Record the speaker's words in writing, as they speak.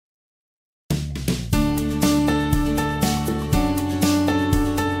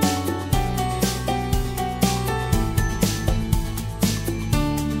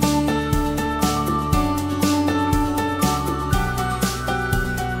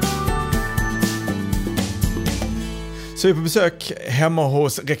Så är vi på besök hemma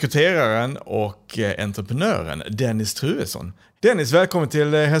hos rekryteraren och entreprenören Dennis Truesson. Dennis, välkommen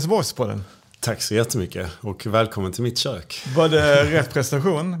till Helsingborgspodden. Tack så jättemycket och välkommen till mitt kök. Var det rätt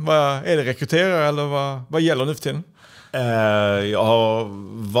prestation? Är det rekryterare eller vad gäller nu för tiden? Jag har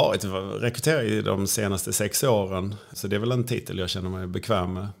varit rekryterare i de senaste 6 åren. Så det är väl en titel jag känner mig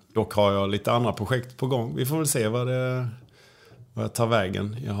bekväm med. Dock har jag lite andra projekt på gång. Vi får väl se vad jag tar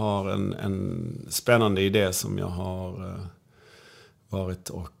vägen. Jag har en spännande idé som jag har varit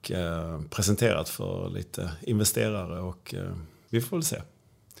och presenterat för lite investerare. Och vi får väl se.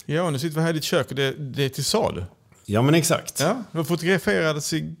 Ja, nu sitter vi här i ditt kök och det är till salu. Ja, men exakt. Ja, det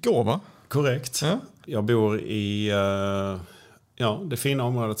fotograferades igår, va? Korrekt. Ja. Jag bor i det fina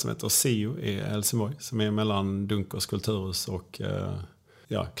området som heter Sio i Helsingborg. Som är mellan Dunkers kulturhus och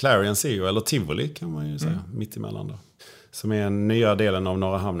Clarion Sio, eller Tivoli kan man ju säga, mitt emellan då. Som är den nya delen av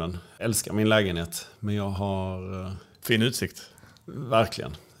Norra Hamnen. Älskar min lägenhet, men jag har... Fin utsikt.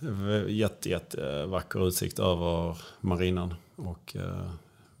 Verkligen. Jätte vacker utsikt över marinan och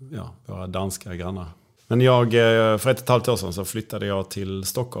våra danska grannar. Men för 1,5 år sedan så flyttade jag till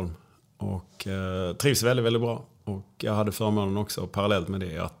Stockholm och trivs väldigt, väldigt bra. Och jag hade förmånen också parallellt med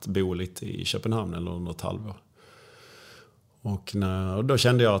det att bo lite i Köpenhamn eller under ett halvår. Och då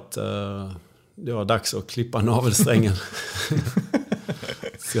kände jag att det var dags att klippa navelsträngen.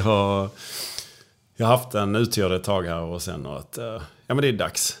 Så jag har haft en uthyrd ett tag här och sen att men det är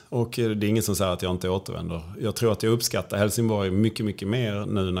dags. Och det är inget som säger att jag inte återvänder. Jag tror att jag uppskattar Helsingborg mycket, mycket mer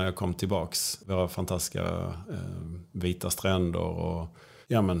nu när jag kom tillbaks. Våra fantastiska vita stränder och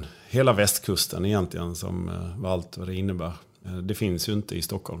hela västkusten egentligen som var allt vad det innebär. Det finns ju inte i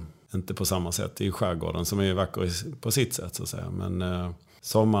Stockholm. Inte på samma sätt. Det är skärgården som är vacker på sitt sätt så att säga. Men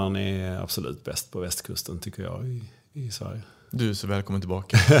sommaren är absolut bäst på västkusten tycker jag i Sverige. Du är så välkommen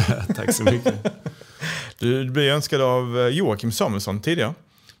tillbaka. Tack så mycket. Du blev önskad av Joakim Samuelsson tidigare.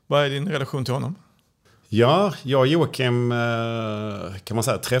 Vad är din relation till honom? Ja, jag och Joakim kan man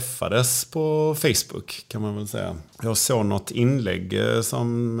säga träffades på Facebook kan man väl säga. Jag såg något inlägg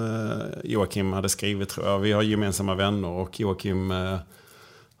som Joakim hade skrivit tror jag. Vi har gemensamma vänner och Joakim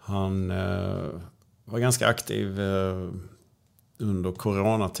han var ganska aktiv under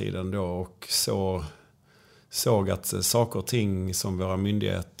coronatiden då och såg att saker och ting som våra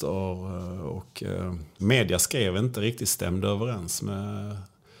myndigheter och media skrev inte riktigt stämde överens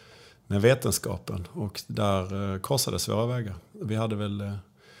med vetenskapen. Och där korsades våra vägar. Vi hade väl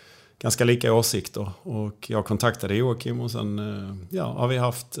ganska lika åsikter. Och jag kontaktade Joakim och sen har vi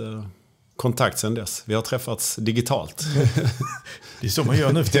haft kontakt sedan dess. Vi har träffats digitalt. Det är så man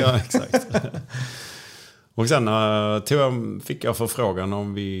gör nu för tiden. Ja, exakt. Och sen fick jag förfrågan om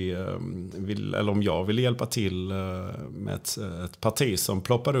om jag ville hjälpa till med ett parti som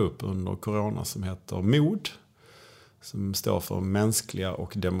ploppade upp under corona som heter MOD. Som står för mänskliga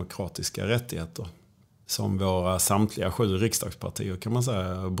och demokratiska rättigheter. Som våra samtliga 7 riksdagspartier kan man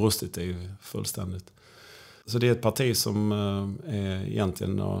säga brustit i fullständigt. Så det är ett parti som är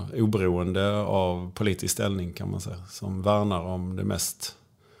egentligen oberoende av politisk ställning kan man säga. Som värnar om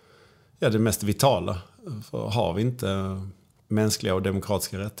det mest vitala. För har vi inte mänskliga och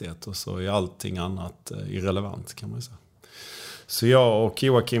demokratiska rättigheter så är allting annat irrelevant kan man säga. Så jag och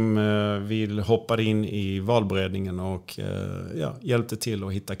Joakim hoppade in i valberedningen och hjälpte till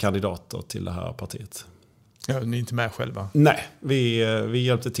att hitta kandidater till det här partiet. Ja, ni är inte med själva? Nej, vi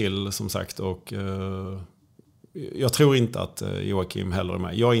hjälpte till som sagt och jag tror inte att Joakim heller är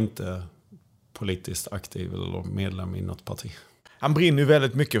med. Jag är inte politiskt aktiv eller medlem i något parti. Han brinner ju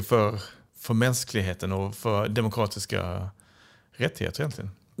väldigt mycket för mänskligheten och för demokratiska rättigheter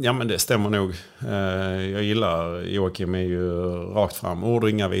egentligen. Ja, men det stämmer nog. Jag gillar Joakim är ju rakt fram, ord och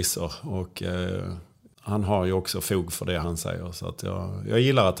inga visor. Och han har ju också fog för det han säger. Så att jag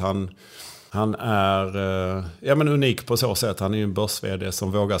gillar att han är unik på så sätt. Han är ju en börs-vd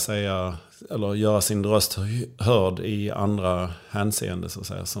som vågar säga eller göra sin röst hörd i andra hänseenden så att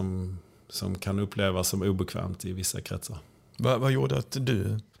säga, som kan upplevas som obekvämt i vissa kretsar. Vad gjorde att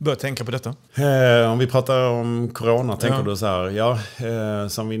du började tänka på detta? Om vi pratar om corona tänker du så här.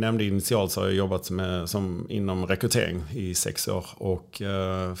 Som vi nämnde initialt så har jag jobbat inom rekrytering i 6 år. Och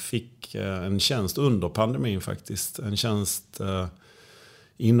fick en tjänst under pandemin faktiskt. En tjänst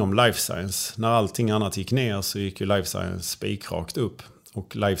inom life science. När allting annat gick ner så gick ju life science spikrakt upp.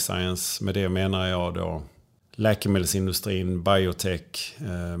 Och life science, med det menar jag då läkemedelsindustrin, biotech,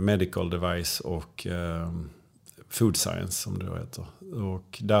 medical device och food science som det då heter.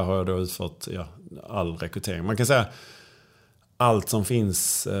 Och där har jag då utfört all rekrytering. Man kan säga allt som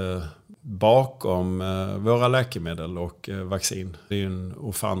finns bakom våra läkemedel och vaccin. Det är en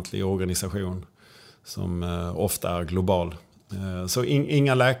ofantlig organisation som ofta är global. Så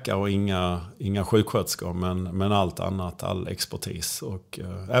inga läkare och inga sjuksköterskor, men allt annat, all expertis och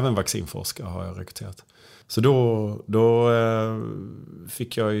även vaccinforskare har jag rekryterat. Så då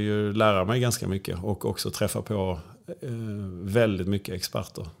fick jag ju lära mig ganska mycket och också träffa på väldigt mycket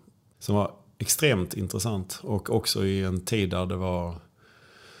experter som var extremt intressant och också i en tid där det var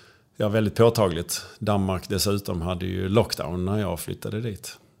väldigt påtagligt. Danmark dessutom hade ju lockdown när jag flyttade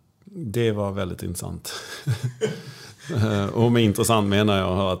dit. Det var väldigt intressant. Och med intressant menar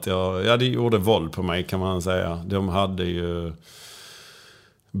jag att det gjorde våld på mig, kan man säga. De hade ju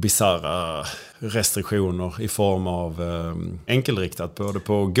bizarra restriktioner i form av enkelriktat både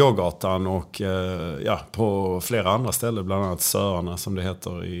på gågatan och på flera andra ställen, bland annat Sörarna som det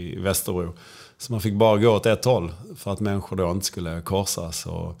heter i Västerås. Så man fick bara gå åt ett håll för att människor då inte skulle korsas.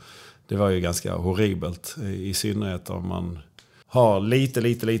 Och det var ju ganska horribelt, i synnerhet om man har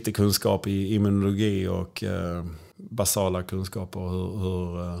lite kunskap i immunologi och basala kunskaper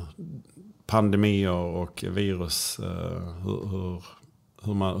hur pandemier och virus,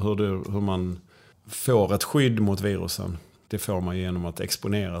 hur man får ett skydd mot virusen. Det får man genom att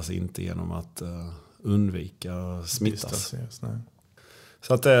exponeras, inte genom att undvika smittas.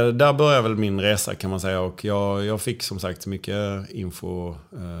 Så att där börjar väl min resa, kan man säga. Och jag fick som sagt mycket info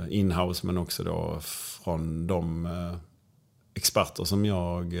in-house, men också då från de experter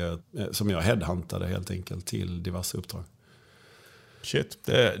som jag headhuntade helt enkelt till diverse uppdrag. Shit,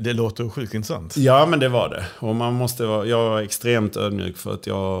 det låter sjukt intressant. Ja, men det var det. Och jag var extremt ödmjuk för att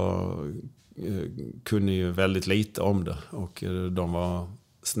jag kunde ju väldigt lite om det. Och de var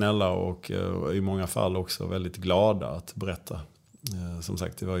snälla och i många fall också väldigt glada att berätta. Som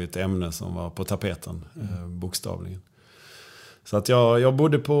sagt, det var ju ett ämne som var på tapeten, bokstavligen. Så att jag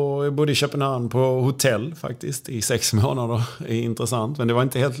bodde i Köpenhamn på hotell faktiskt i 6 månader. Det är intressant, men det var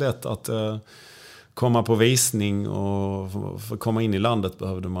inte helt lätt att komma på visning, och för att komma in i landet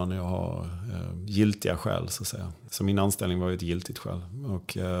behövde man ju ha giltiga skäl, så att säga. Så min anställning var ju ett giltigt skäl.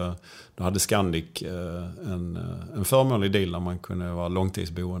 Och då hade Scandic en förmånlig deal där man kunde vara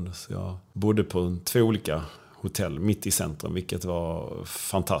långtidsboende. Så jag bodde på 2 olika hotell mitt i centrum, vilket var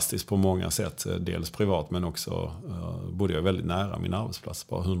fantastiskt på många sätt. Dels privat, men också bodde jag väldigt nära min arbetsplats,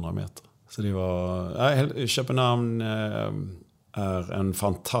 bara 100 meter. Så det var... Köpenhamn är en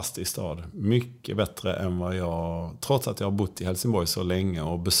fantastisk stad. Mycket bättre än vad trots att jag har bott i Helsingborg så länge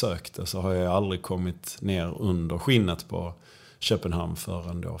och besökt, så har jag aldrig kommit ner under skinnet på Köpenhamn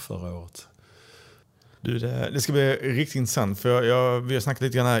förrän då förra året. Du, det ska bli riktigt intressant, för vi har snackat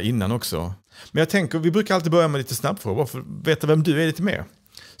lite grann här innan också. Men jag tänker, vi brukar alltid börja med lite snabbfrågor, bara för att veta vem du är lite mer.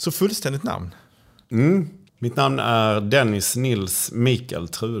 Så fullständigt namn? Mitt namn är Dennis Nils Mikael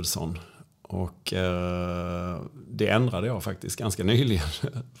Truedsson. Och det ändrade jag faktiskt ganska nyligen.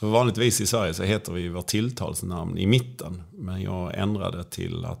 För vanligtvis i Sverige så heter vi vårt tilltalsnamn i mitten. Men jag ändrade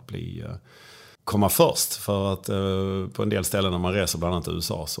till att komma först. För att på en del ställen när man reser, bland annat i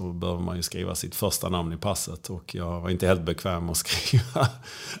USA, så behöver man ju skriva sitt första namn i passet. Och jag var inte helt bekväm att skriva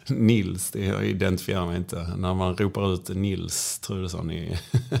Nils. Det identifierar mig inte. När man ropar ut Nils Truedsson i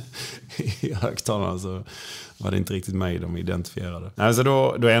högtalarna, så var det inte riktigt mig de identifierade. Nej, så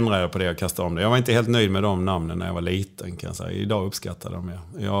då ändrade jag på det och kastade om det. Jag var inte helt nöjd med de namnen när jag var liten, kan jag säga. Idag uppskattar de jag.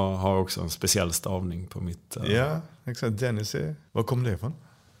 Jag har också en speciell stavning på mitt... Ja, exakt. Dennis är... Var kom det ifrån?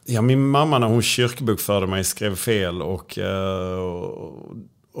 Ja, min mamma när hon kyrkbokförde mig skrev fel och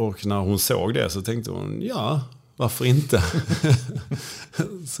när hon såg det så tänkte hon, ja, varför inte?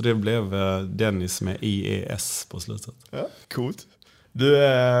 Så det blev Dennis med IES på slutet. Ja, coolt. Du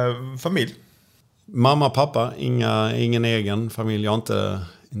är familj? Mamma, pappa, ingen egen familj. Jag har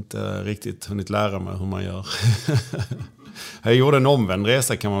inte riktigt hunnit lära mig hur man gör. Jag gjorde en omvänd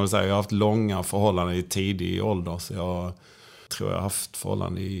resa, kan man väl säga. Jag har haft långa förhållanden i tidig ålder, så jag tror jag har haft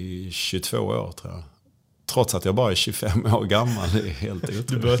förhållanden i 22 år, tror jag. Trots att jag bara är 25 år gammal. Det är helt otroligt.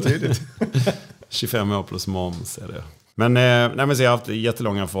 Du börjar tidigt. 25 år plus moms är det. Men så jag har haft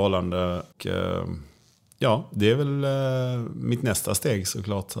jättelånga förhållanden. Och, ja, det är väl mitt nästa steg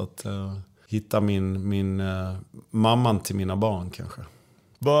såklart. Att hitta min mamman till mina barn kanske.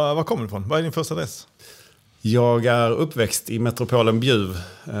 Var kommer du ifrån? Vad är din första adress? Jag är uppväxt i metropolen Bjuv,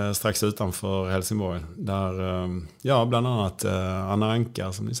 strax utanför Helsingborg. Där, bland annat Anna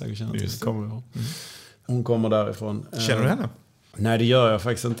Anka, som ni säkert känner till, kommer ifrån. Hon kommer därifrån. Känner du henne? Nej, det gör jag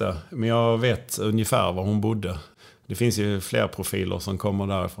faktiskt inte. Men jag vet ungefär var hon bodde. Det finns ju fler profiler som kommer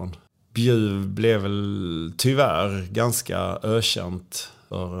därifrån. Bjuv blev väl tyvärr ganska ökänt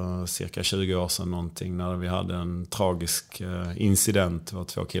för cirka 20 år sedan någonting, när vi hade en tragisk incident. Det var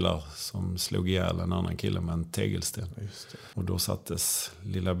 2 killar som slog ihjäl en annan kille med en tegelsten. Just det. Och då sattes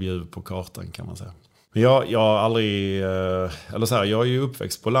lilla Bjuv på kartan, kan man säga. Men jag har aldrig, eller så här, jag är ju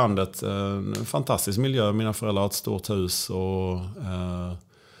uppväxt på landet, en fantastisk miljö, mina föräldrar har ett stort hus och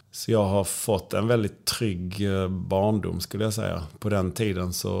så jag har fått en väldigt trygg barndom skulle jag säga. På den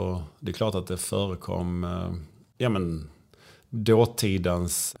tiden så det är klart att det förekom,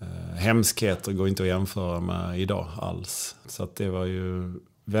 dåtidens hemskheter går inte att jämföra med idag alls. Så att det var ju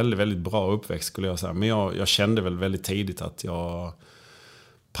väldigt, väldigt bra uppväxt skulle jag säga. Men jag kände väl väldigt tidigt att jag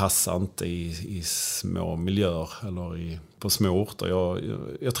passar inte i små miljöer eller på små orter.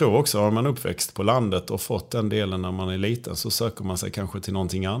 Jag tror också att man är uppväxt på landet och fått den delen när man är liten så söker man sig kanske till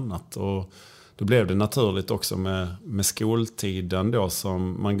någonting annat. Och då blev det naturligt också med skoltiden då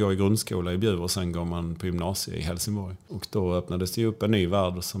som man går i grundskola i Bjuv och sen går man på gymnasiet i Helsingborg. Och då öppnades det upp en ny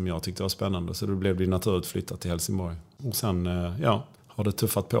värld som jag tyckte var spännande så då blev det naturligt att flytta till Helsingborg. Och sen har det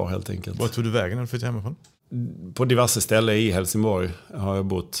tuffat på helt enkelt. Var tog du vägen när du flyttade hemifrån? På diverse ställen i Helsingborg har jag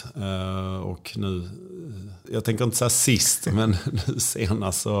bott. Och nu, jag tänker inte säga sist, men nu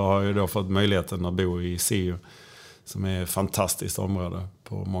senast så har jag då fått möjligheten att bo i Sio. Som är ett fantastiskt område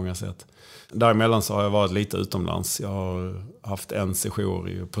på många sätt. Däremellan så har jag varit lite utomlands. Jag har haft en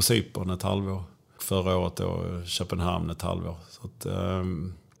session på Cypern ett halvår. Förra året då Köpenhamn ett halvår. Så att,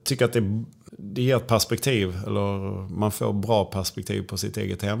 tycker att det ger ett perspektiv. Eller man får bra perspektiv på sitt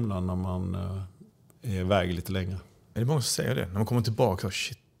eget hemland när man är iväg lite längre. Är det många som säger det? När man kommer tillbaka och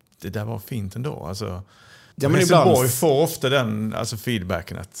shit, det där var fint ändå. Alltså, ja, men Helsingborg får ofta den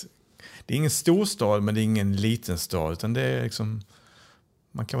feedbacken att det är ingen stor stad men det är ingen liten stad. Utan det är liksom,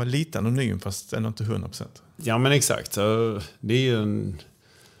 man kan vara lite anonym fast ändå inte 100%. Ja men exakt. Det är ju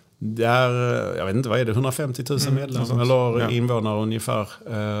jag vet inte vad är det, 150 000 medlemmar eller invånare ungefär.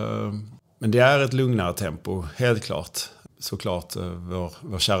 Men det är ett lugnare tempo, helt klart. Såklart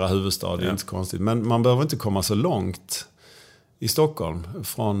vår kära huvudstad, det är inte så konstigt. Men man behöver inte komma så långt i Stockholm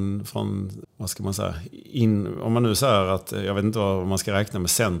från vad ska man säga, om man nu säger att, jag vet inte vad man ska räkna med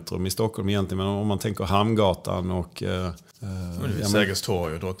centrum i Stockholm egentligen, men om man tänker Hamngatan och Sergels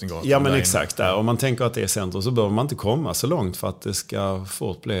torg och Drottninggatan. Ja men exakt där. Om man tänker att det är centrum så behöver man inte komma så långt för att det ska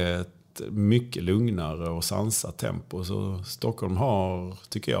fort bli ett mycket lugnare och sansat tempo. Så Stockholm har,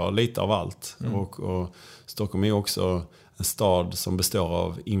 tycker jag, lite av allt. Och Stockholm är också en stad som består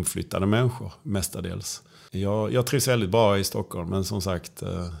av inflyttade människor mestadels. Jag trivs väldigt bra i Stockholm, men som sagt,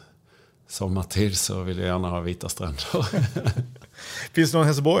 sommartid så vill jag gärna ha vita stränder. Finns det någon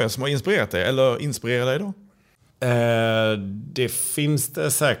helsingborgare som har inspirerat dig, eller inspirerar dig då? Det finns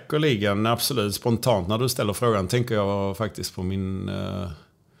det säkerligen, absolut. Spontant när du ställer frågan tänker jag faktiskt på min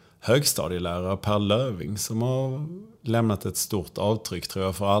högstadielärare Per Löving som har lämnat ett stort avtryck tror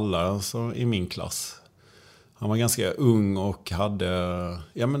jag för alla alltså, i min klass. Han var ganska ung och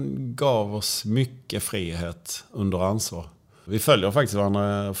gav oss mycket frihet under ansvar. Vi följer faktiskt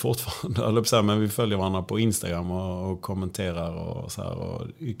varandra fortfarande, men vi följer varandra på Instagram och kommenterar och så här, och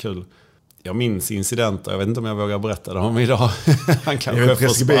det är kul. Jag minns incidenter, jag vet inte om jag vågar berätta det om idag. Han kanske får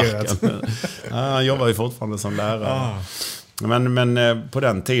sparken. Han jobbar ju fortfarande som lärare. Men på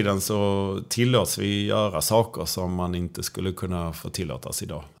den tiden så tillåts vi göra saker som man inte skulle kunna få tillåtas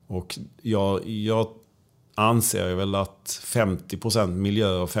idag. Och jag anser väl att 50%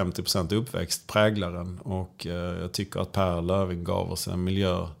 miljö och 50% uppväxt präglar den. Och jag tycker att Per Löving gav oss en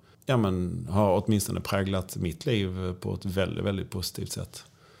miljö, har åtminstone präglat mitt liv på ett väldigt, väldigt positivt sätt.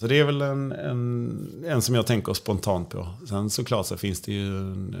 Så det är väl en som jag tänker spontant på. Sen såklart så finns det ju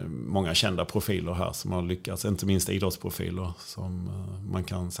många kända profiler här som har lyckats. Inte minst idrottsprofiler som man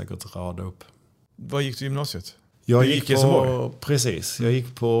kan säkert rada upp. Vad gick du i gymnasiet? Jag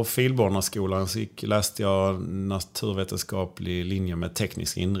gick på Filbornaskolan, så läste jag naturvetenskaplig linje med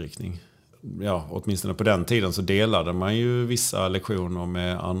teknisk inriktning. Ja, åtminstone på den tiden så delade man ju vissa lektioner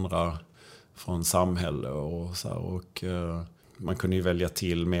med andra från samhälle och så här, och man kunde ju välja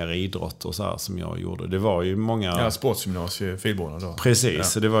till mer idrott och så här som jag gjorde. Det var ju många... sportsgymnasie, Filborna då. Precis,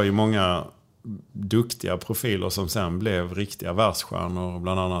 så det var ju många duktiga profiler som sen blev riktiga världsstjärnor.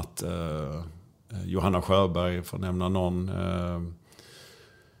 Bland annat Johanna Sjöberg, för att nämna någon.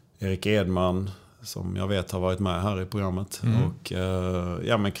 Erik Edman, som jag vet har varit med här i programmet. Och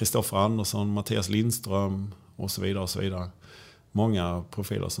men Kristoffer Andersson, Mattias Lindström och så vidare och så vidare. Många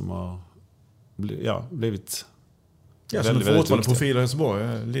profiler som har blivit... Ja, som är fortfarande profiler i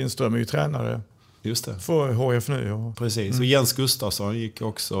Helsingborg. Lindström är ju tränare. Just det. För HF nu. Och... Precis. Och Jens Gustafsson gick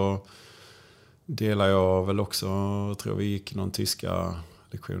också... Delar jag väl också... Jag tror vi gick någon tyska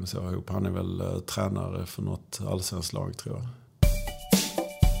lektion så ihop. Han är väl tränare för något allsvenskt lag, tror jag.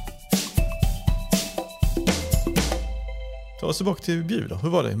 Ta oss tillbaka till Bjuv då. Hur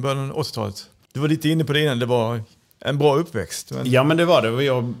var det i början av 80-talet? Du var lite inne på det innan. Det var en bra uppväxt. Men... Ja, men det var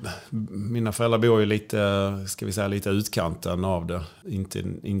det. Mina föräldrar bor ju lite, ska vi säga, lite utkanten av det.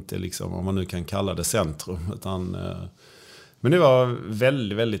 Inte liksom, om man nu kan kalla det centrum. Men det var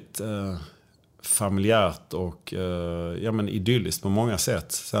väldigt, väldigt familjärt och idylliskt på många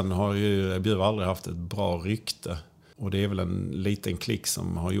sätt. Sen har ju Bjuv aldrig haft ett bra rykte. Och det är väl en liten klick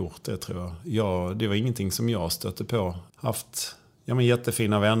som har gjort det, tror jag. Det var ingenting som jag stötte på. Haft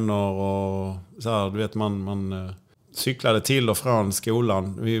jättefina vänner och så här, du vet, man cyklade till och från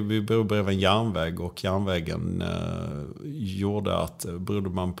skolan. Vi bor bredvid en järnväg och järnvägen gjorde att bodde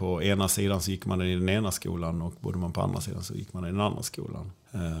man på ena sidan så gick man i den ena skolan och bodde man på andra sidan så gick man i den andra skolan.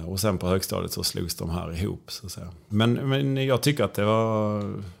 Och sen på högstadiet så slogs de här ihop, så att säga. Men jag tycker att det var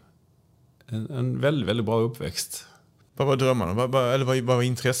en väldigt, väldigt bra uppväxt. Vad var drömmarna? Vad var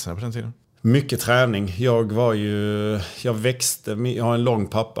intressena på den tiden? Mycket träning. Jag växte, jag har en lång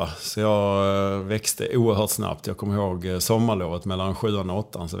pappa så jag växte oerhört snabbt. Jag kommer ihåg sommarlovet mellan 7 och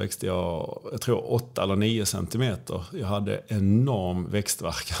 8 så växte jag tror 8 eller 9 centimeter. Jag hade enorm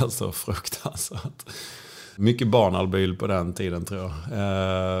växtverk, alltså fruktansvärt. Mycket barnalbyl på den tiden, tror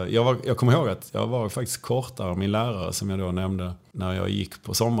jag. Jag kommer ihåg att jag var faktiskt kortare än min lärare som jag då nämnde när jag gick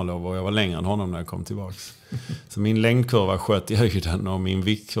på sommarlov, och jag var längre än honom när jag kom tillbaks. Så min längdkurva sköt i höjden och min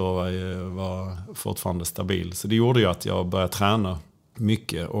viktkurva var fortfarande stabil. Så det gjorde ju att jag började träna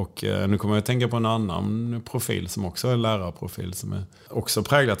mycket. Och nu kommer jag att tänka på en annan profil som också är en lärarprofil som är också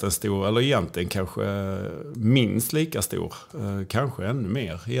präglat en stor, eller egentligen kanske minst lika stor, kanske ännu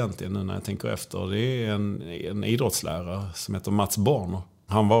mer egentligen när jag tänker efter. Det är en idrottslärare som heter Mats Borner.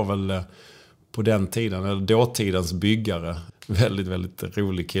 Han var väl på den tiden, eller dåtidens byggare, väldigt, väldigt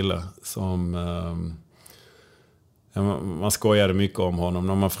rolig kille som... Man skojade mycket om honom.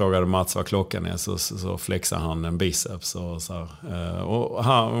 När man frågade Mats vad klockan är så flexade han en biceps. Och så här. Och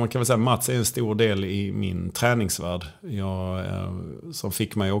man kan väl säga att Mats är en stor del i min träningsvärld. Som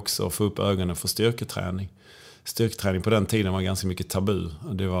fick mig också att få upp ögonen för styrketräning. Styrketräning på den tiden var ganska mycket tabu.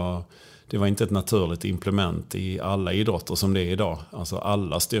 Det var inte ett naturligt implement i alla idrotter som det är idag. Alltså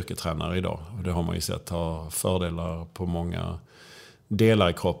alla styrketränare idag. Och det har man ju sett ha fördelar på många delar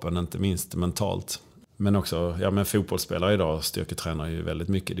i kroppen, inte minst mentalt. Men också, fotbollsspelare idag styrketränar ju väldigt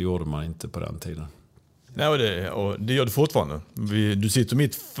mycket. Det gjorde man inte på den tiden. Nej, och det gör du fortfarande. Du sitter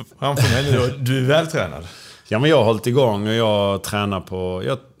mitt framför mig nu och du är vältränad. Ja, men jag har hållit igång och jag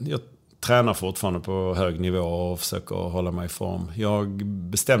tränar fortfarande på hög nivå och försöker hålla mig i form. Jag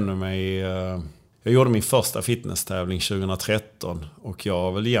bestämde mig... Jag gjorde min första fitnesstävling 2013 och jag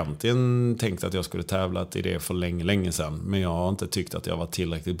har väl egentligen tänkt att jag skulle tävlat i det för länge sedan. Men jag har inte tyckt att jag var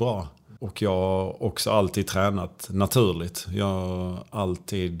tillräckligt bra. Och jag har också alltid tränat naturligt. Jag har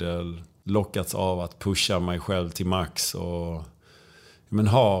alltid lockats av att pusha mig själv till max. Men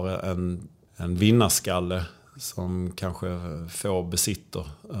har en vinnarskalle som kanske få besitter.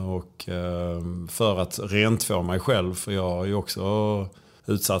 Och för att rentvå mig själv, för jag har ju också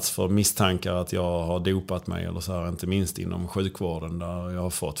utsatts för misstankar att jag har dopat mig eller så här, inte minst inom sjukvården där jag har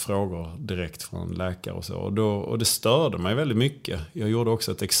fått frågor direkt från läkare och så. Och det störde mig väldigt mycket. Jag gjorde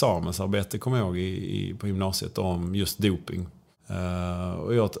också ett examensarbete, kommer jag ihåg, på gymnasiet om just doping.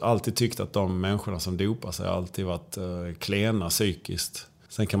 Och jag har alltid tyckt att de människorna som dopar sig alltid varit klena psykiskt.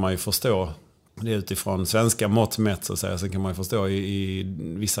 Sen kan man ju förstå, det är utifrån svenska mått mätt så att säga, sen kan man ju förstå i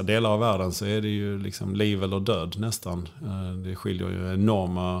vissa delar av världen så är det ju liksom liv eller död nästan. Det skiljer ju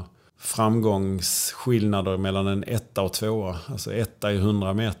enorma framgångsskillnader mellan en 1 och 2. Alltså 1 i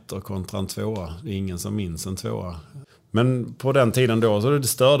 100 meter kontra en 2. Det är ingen som minns en 2. Men på den tiden då så det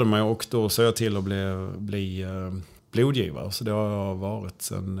störde mig och då så jag till att bli blodgivare. Så det har jag varit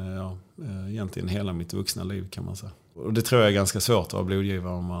sen egentligen hela mitt vuxna liv, kan man säga. Och det tror jag är ganska svårt att vara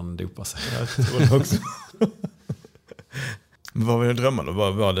blodgivare om man dopar sig. Jag tror det också. Vad var det drömmar då?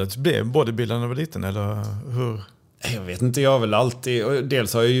 Var det att bli bodybuildare när du var liten eller hur? Jag vet inte, jag har väl alltid...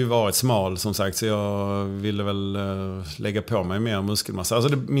 Dels har jag ju varit smal som sagt, så jag ville väl lägga på mig mer muskelmassa.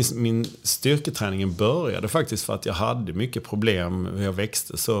 Alltså min styrketräningen började faktiskt för att jag hade mycket problem. Jag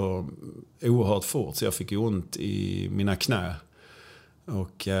växte så oerhört fort så jag fick ju ont i mina knä.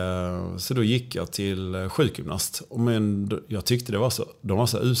 Och så då gick jag till sjukgymnast. Men jag tyckte de var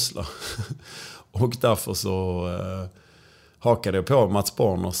så usla. Och därför så hakade jag på Mats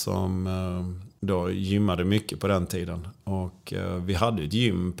Borner som då gymmade mycket på den tiden. Och vi hade ett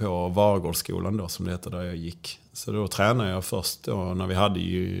gym på Vargårdsskolan då, som det heter, där jag gick. Så då tränade jag först då, när vi hade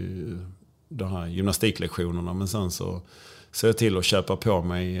ju de här gymnastiklektionerna. Men sen så jag till att köpa på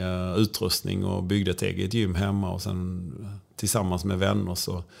mig utrustning och byggde ett eget gym hemma. Och sen tillsammans med vänner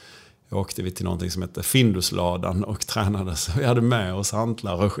så åkte vi till någonting som hette Findusladan och tränade. Så vi hade med oss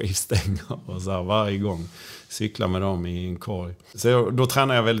hantlar och skivstänger och så här varje gång. Cykla med dem i en korg. Så då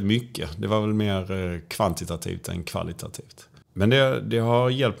tränade jag väldigt mycket. Det var väl mer kvantitativt än kvalitativt. Men det har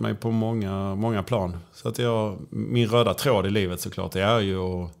hjälpt mig på många plan. Så att min röda tråd i livet såklart är ju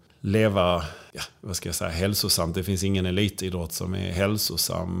att leva, hälsosamt. Det finns ingen elitidrott som är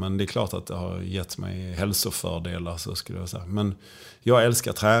hälsosam. Men det är klart att det har gett mig hälsofördelar, så skulle jag säga. Men jag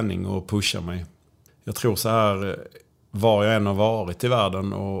älskar träning och pusha mig. Jag tror så här, var jag än har varit i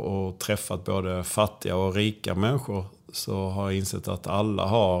världen och träffat både fattiga och rika människor, så har jag insett att alla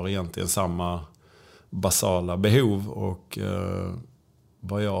har egentligen samma basala behov. Och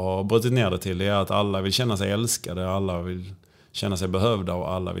vad jag har brutit ner det till är att alla vill känna sig älskade, alla vill känna sig behövda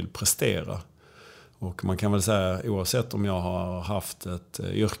och alla vill prestera. Och man kan väl säga, oavsett om jag har haft ett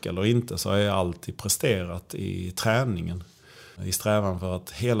yrke eller inte, så har jag alltid presterat i träningen. I strävan för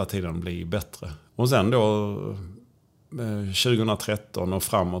att hela tiden bli bättre. Och sen då 2013 och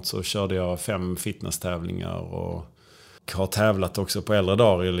framåt så körde jag 5 fitnesstävlingar och har tävlat också på äldre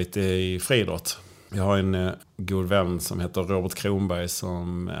dagar lite i friidrott. Jag har en god vän som heter Robert Kronberg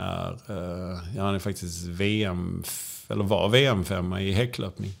som han är faktiskt var VM-5 i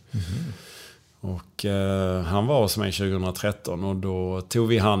häcklöpning. Mm-hmm. Och han var hos mig 2013 och då tog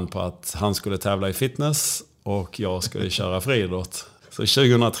vi hand på att han skulle tävla i fitness och jag skulle köra friidrott. Så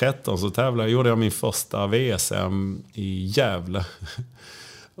 2013 så gjorde jag min första VSM i Gävle.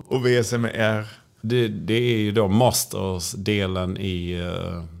 Och VSM är? Det är ju då masters-delen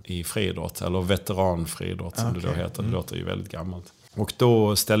i friidrott, eller veteranfriidrott som det då heter. Det låter ju väldigt gammalt. Och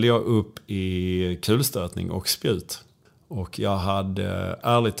då ställde jag upp i kulstötning och spjut. Och jag hade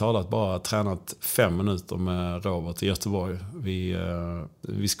ärligt talat bara tränat 5 minuter med Robert i Göteborg.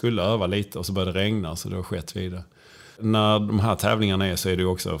 Vi skulle öva lite och så började det regna, så då skett vi det. När de här tävlingarna är så är det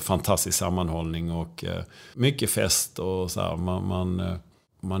också fantastisk sammanhållning och mycket fest och så här.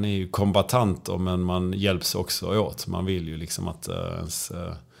 Man är ju kombatanter, men man hjälps också åt. Man vill ju liksom att ens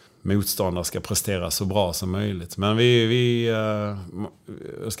motståndare ska prestera så bra som möjligt. Men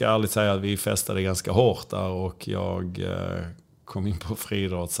jag ska ärligt säga att vi festade ganska hårt där och jag kom in på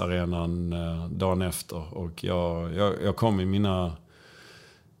friidrottsarenan dagen efter. Och jag kom i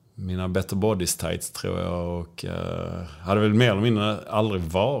mina Better Bodies tights, tror jag, och hade väl mer eller mindre aldrig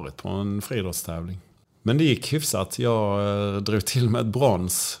varit på en friidrottstävling. Men det gick hyfsat. Jag drog till med ett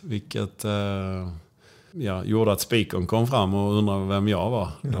brons, vilket gjorde att spikern kom fram och undrade vem jag var.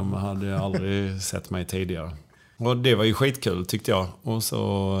 De hade aldrig sett mig tidigare. Och det var ju skitkul, tyckte jag. Och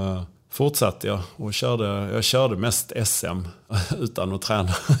så fortsatte jag och jag körde mest SM utan att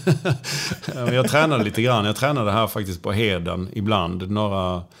träna. Jag tränade lite grann. Jag tränade här faktiskt på Heden ibland, ett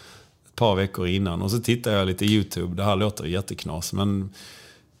par veckor innan. Och så tittade jag lite YouTube. Det här låter jätteknas, men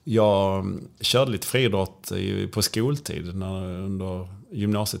jag körde lite friidrott på skoltid under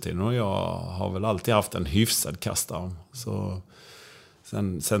gymnasietiden, och jag har väl alltid haft en hyfsad kastarm. Så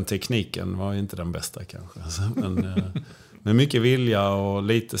sen tekniken var ju inte den bästa kanske. Men med mycket vilja och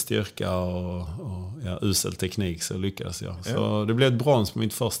lite styrka och usel teknik så lyckades jag. Så det blev ett brons på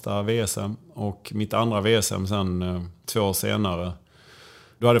mitt första VSM, och mitt andra VSM sen 2 år senare.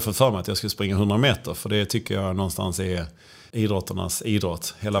 Då hade jag fått för mig att jag skulle springa 100 meter, för det tycker jag någonstans är idrotternas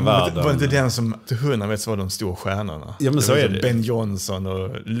idrott, hela världen. Var inte den som till 100 meter var de stora stjärnorna? Ja, men så är det. Ben Johnson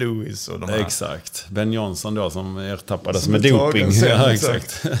och Lewis och de här. Exakt. Ben Johnson då som ertappades med doping. Ja,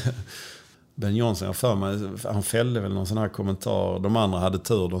 exakt. Ben Johnson, jag för mig, han fällde väl någon sån här kommentar. De andra hade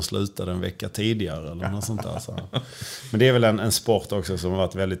tur, de slutade en vecka tidigare eller något sånt där. Så. Men det är väl en sport också som har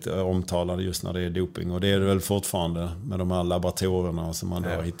varit väldigt omtalad just när det är doping. Och det är det väl fortfarande med de här laboratorierna som man då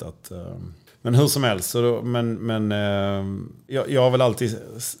har hittat. Men hur som helst, jag har väl alltid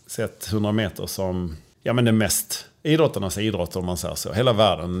sett 100 meter som det mest idrotternas idrott, om man säger så. Hela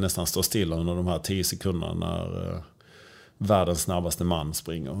världen nästan står stilla under de här 10 sekunderna när världens snabbaste man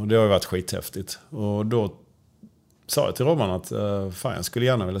springer. Och det har ju varit skithäftigt. Och då sa jag till Robban att jag skulle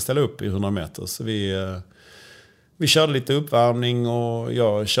gärna vilja ställa upp i 100 meter. Så vi körde lite uppvärmning och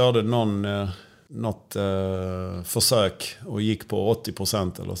jag körde något försök och gick på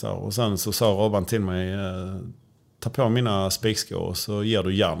 80% eller så. Och sen så sa Robban till mig, ta på mina spikskor och så ger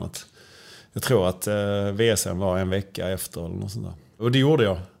du järnet. Jag tror att VSM var en vecka efter eller något sånt där. Och det gjorde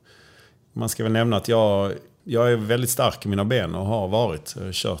jag. Man ska väl nämna att jag är väldigt stark i mina ben och har varit. Jag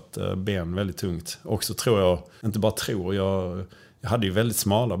har kört ben väldigt tungt. Och så tror jag, inte bara tror, jag hade ju väldigt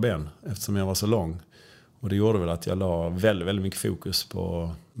smala ben eftersom jag var så lång. Och det gjorde väl att jag la väldigt, väldigt mycket fokus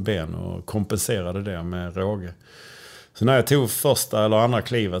på ben och kompenserade det med råge. Så när jag tog första eller andra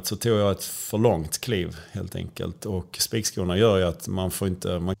klivet så tog jag ett för långt kliv helt enkelt. Och spikskorna gör ju att man får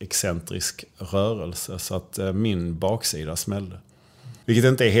inte excentrisk rörelse, så att min baksida smällde. Vilket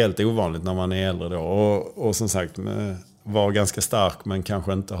inte är helt ovanligt när man är äldre då. Och som sagt, var ganska stark men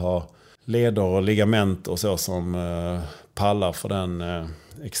kanske inte ha leder och ligament och så som pallar för den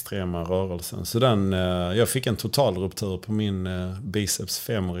extrema rörelsen. Så jag fick en total ruptur på min biceps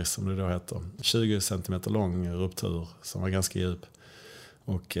femoris som det då heter. 20 cm lång ruptur som var ganska djup.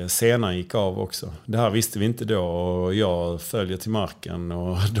 Och senan gick av också. Det här visste vi inte då och jag följer till marken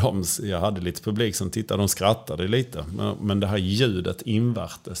och jag hade lite publik som tittade, de skrattade lite. Men det här ljudet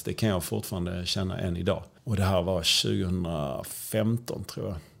invärtes, det kan jag fortfarande känna än idag. Och det här var 2015 tror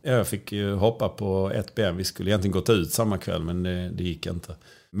jag. Jag fick ju hoppa på ett ben. Vi skulle egentligen gått ut samma kväll men det gick inte.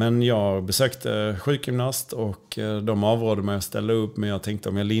 Men jag besökte sjukgymnast och de avrådde mig att ställa upp. Men jag tänkte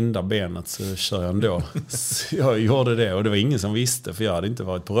om jag lindar benet så kör jag ändå. Så jag gjorde det och det var ingen som visste för jag hade inte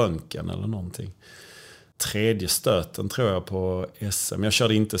varit på röntgen eller någonting. Tredje stöten tror jag på SM. Jag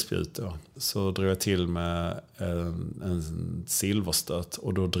körde inte spjut då. Så drog jag till med en silverstöt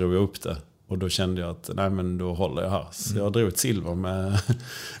och då drog jag upp det. Och då kände jag att nej men då håller jag här. Så jag drog ett silver med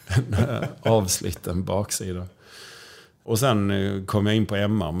en avsliten baksida. Och sen kom jag in på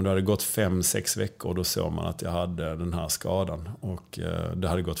MR, men det hade gått 5-6 veckor och då såg man att jag hade den här skadan. Och det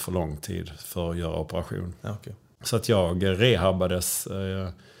hade gått för lång tid för att göra operation. Ja, okay. Så att jag rehabbades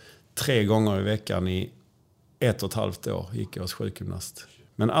 3 gånger i veckan i 1,5 år gick jag hos sjukgymnast.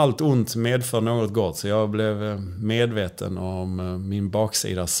 Men allt ont medför något gott så jag blev medveten om min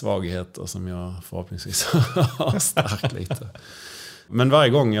baksidas svagheter som jag förhoppningsvis har stärkt lite. Men varje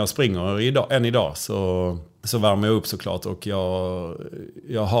gång jag springer än idag så värmer jag upp såklart och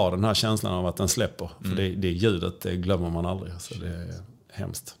jag har den här känslan av att den släpper. För det ljudet det glömmer man aldrig så det är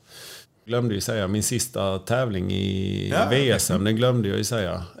hemskt. Glömde ju säga, min sista tävling i VSM, den glömde jag ju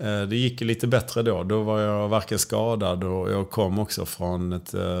säga. Det gick lite bättre då. Då var jag varken skadad och jag kom också från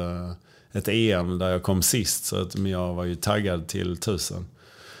ett EM där jag kom sist. Så att jag var ju taggad till 1000.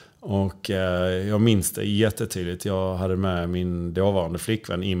 Och jag minns det jättetydligt. Jag hade med min dåvarande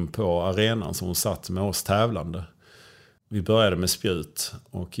flickvän in på arenan som hon satt med oss tävlande. Vi började med spjut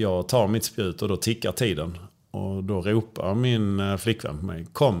och jag tar mitt spjut och då tickar tiden. Och då ropar min flickvän på mig.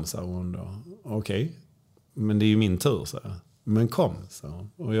 Kom, sa hon då. Okej, men det är ju min tur, sa jag. Men kom, sa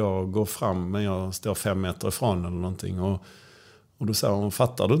hon. Och jag går fram, men jag står 5 meter ifrån eller någonting. Och då sa hon,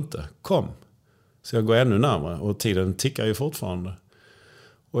 fattar du inte? Kom. Så jag går ännu närmare och tiden tickar ju fortfarande.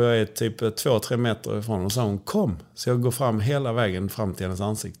 Och jag är typ 2-3 meter ifrån och sa hon, kom. Så jag går fram hela vägen fram till hennes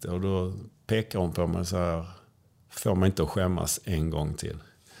ansikte. Och då pekar hon på mig så här, får man inte att skämmas en gång till.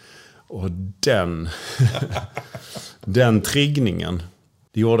 Och den triggningen,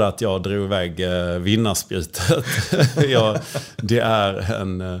 det gjorde att jag drog iväg vinnarspjutet. Det är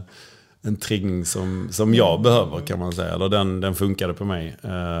en triggning som jag behöver kan man säga. Eller den funkade på mig.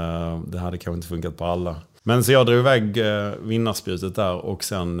 Det hade kanske inte funkat på alla. Men så jag drog iväg vinnarspjutet där och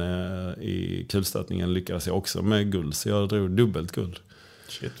sen i kulstötningen lyckades jag också med guld. Så jag drog dubbelt guld.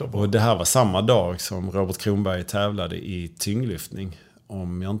 Shit, och det här var samma dag som Robert Kronberg tävlade i tyngdlyftning.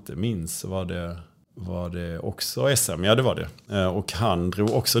 Om jag inte minns så var det också SM. Ja, det var det. Och han drog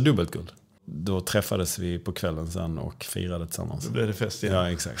också dubbelt guld. Då träffades vi på kvällen sen och firade tillsammans. Då blev det fest igen.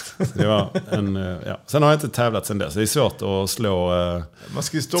 Ja, exakt. Det var Sen har jag inte tävlat sen dess. Det är svårt att slå man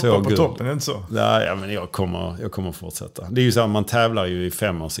ska ju stoppa på toppen, är det inte så? Ja, men jag kommer fortsätta. Det är ju så att man tävlar ju i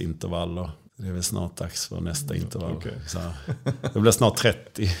 5-årsintervaller. Det är väl snart dags för nästa intervall. Okay. Så det blir snart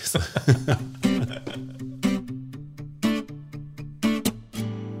 30.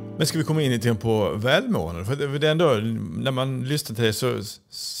 Men ska vi komma in lite på välmående? För det är ändå, när man lyssnar till det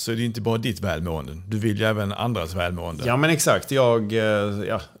så är det inte bara ditt välmående. Du vill ju även andras välmående. Ja, men exakt.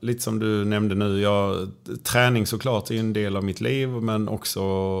 Lite som du nämnde nu. Träning såklart är en del av mitt liv. Men också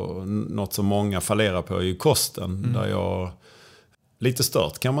något som många fallerar på är ju kosten. Där jag, lite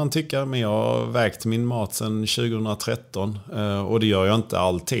stört kan man tycka. Men jag har vägt min mat sedan 2013. Och det gör jag inte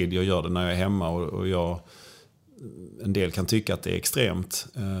alltid. Jag gör det när jag är hemma och en del kan tycka att det är extremt.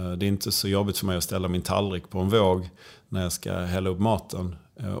 Det är inte så jobbigt för mig att ställa min tallrik på en våg när jag ska hälla upp maten.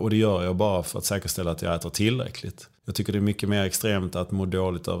 Och det gör jag bara för att säkerställa att jag äter tillräckligt. Jag tycker det är mycket mer extremt att må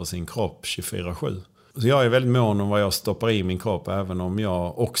dåligt över sin kropp 24/7. Så jag är väldigt mån om vad jag stoppar i min kropp, även om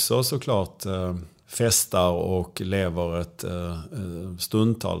jag också såklart festar och lever ett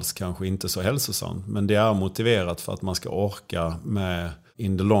stundtals kanske inte så hälsosamt. Men det är motiverat för att man ska orka med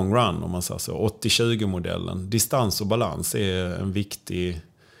in the long run, om man säger så. 80-20-modellen. Distans och balans är en viktig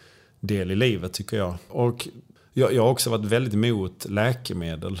del i livet tycker jag. Och jag har också varit väldigt emot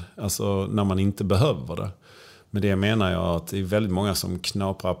läkemedel. Alltså när man inte behöver det. Med det menar jag att det är väldigt många som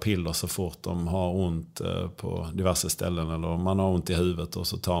knaprar piller så fort de har ont på diverse ställen. Eller om man har ont i huvudet och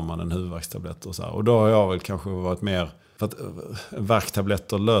så tar man en huvudvärkstablett och så här. Och då har jag väl kanske varit mer... För att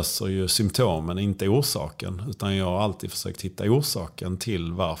värktabletter löser ju symptomen, inte orsaken. Utan jag har alltid försökt hitta orsaken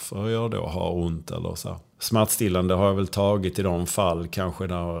till varför jag då har ont eller så här. Smärtstillande har jag väl tagit i de fall kanske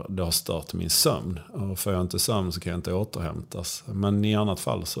där det har stört min sömn. Och får jag inte sömn så kan jag inte återhämtas. Men i annat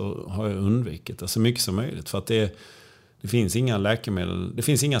fall så har jag undvikit det så mycket som möjligt. För att det finns inga läkemedel, det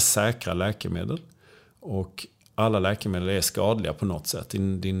finns inga säkra läkemedel. Och alla läkemedel är skadliga på något sätt.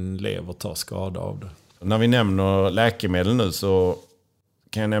 Din lever tar skada av det. När vi nämner läkemedel nu så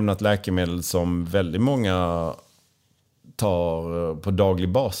kan jag nämna ett läkemedel som väldigt många tar på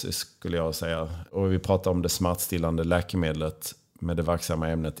daglig basis skulle jag säga. Och vi pratar om det smärtstillande läkemedlet med det verksamma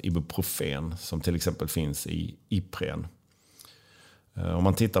ämnet ibuprofen som till exempel finns i Ipren. Om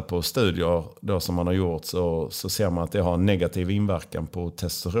man tittar på studier då som man har gjort så ser man att det har en negativ inverkan på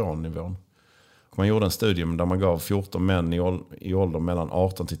testosteronnivån. Man gjorde en studie där man gav 14 män i ålder mellan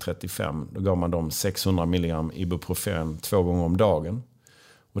 18 till 35. Då gav man dem 600 milligram ibuprofen 2 gånger om dagen.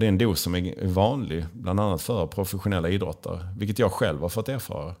 Och det är en dos som är vanlig, bland annat för professionella idrottare. Vilket jag själv har fått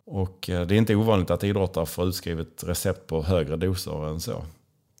erfara. Och det är inte ovanligt att idrottare får utskrivet recept på högre doser än så.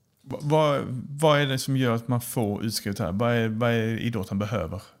 Vad är det som gör att man får utskrivet här? Vad är idrotten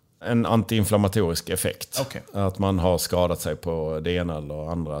behöver? En antiinflammatorisk effekt. Okay. Att man har skadat sig på det ena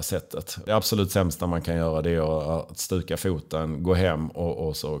eller andra sättet. Det absolut sämsta man kan göra det är att stuka foten, gå hem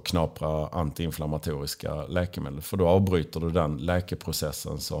och så knapra antiinflammatoriska läkemedel. För då avbryter du den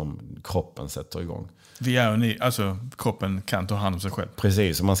läkeprocessen som kroppen sätter igång. Alltså kroppen kan ta hand om sig själv.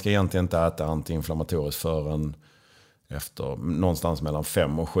 Precis, och man ska egentligen inte äta antiinflammatoriskt förrän efter någonstans mellan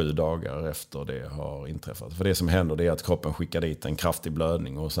 5 och 7 dagar efter det har inträffat. För det som händer är att kroppen skickar dit en kraftig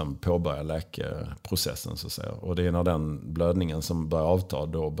blödning och sen påbörjar läkeprocessen så att säga. Och det är när den blödningen som börjar avta,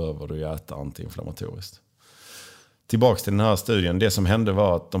 då behöver du äta antiinflammatoriskt. Tillbaks till den här studien. Det som hände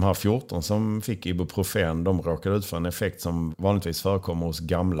var att de här 14 som fick ibuprofen, de råkade ut för en effekt som vanligtvis förekommer hos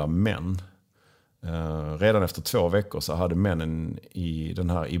gamla män. Redan efter 2 veckor så hade männen i den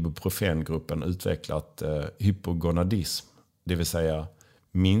här ibuprofengruppen utvecklat hypogonadism. Det vill säga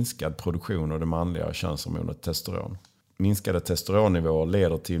minskad produktion av det manliga könshormonet testosteron. Minskade testosteronnivåer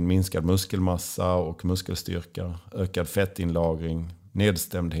leder till minskad muskelmassa och muskelstyrka, ökad fettinlagring,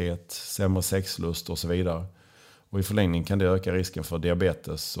 nedstämdhet, sämre sexlust och så vidare. Och i förlängning kan det öka risken för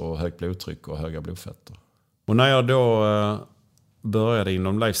diabetes och högt blodtryck och höga blodfetter. Och när jag då började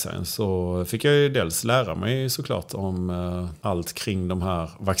inom life science så fick jag ju dels lära mig såklart om allt kring de här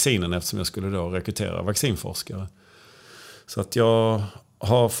vaccinen eftersom jag skulle då rekrytera vaccinforskare. Så att jag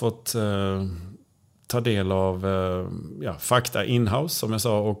har fått ta del av fakta in-house som jag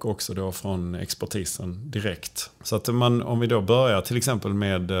sa och också då från expertisen direkt. Så att om vi då börjar till exempel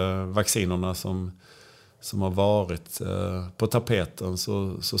med vaccinerna som har varit på tapeten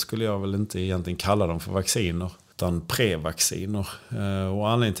så skulle jag väl inte egentligen kalla dem för vacciner. Utan prevacciner. Och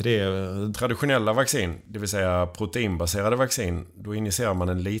anledningen till det är traditionella vaccin, det vill säga proteinbaserade vaccin. Då injicerar man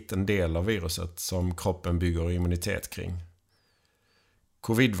en liten del av viruset som kroppen bygger immunitet kring.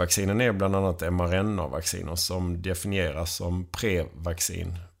 Covid-vaccinen är bland annat mRNA-vacciner som definieras som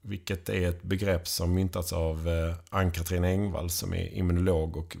prevaccin. Vilket är ett begrepp som myntats av Ann-Katrin Engvall som är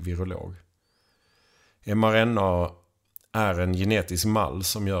immunolog och virolog. mRNA är en genetisk mall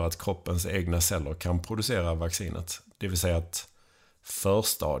som gör att kroppens egna celler kan producera vaccinet. Det vill säga ett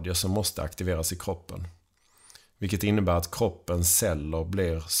förstadie som måste aktiveras i kroppen. Vilket innebär att kroppens celler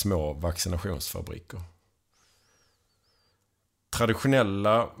blir små vaccinationsfabriker.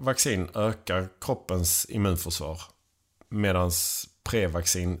 Traditionella vaccin ökar kroppens immunförsvar medan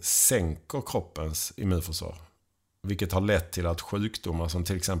prevaccin sänker kroppens immunförsvar. Vilket har lett till att sjukdomar som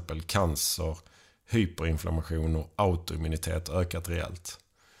till exempel cancer, hyperinflammation och autoimmunitet ökat rejält.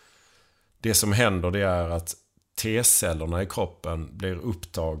 Det som händer det är att T-cellerna i kroppen blir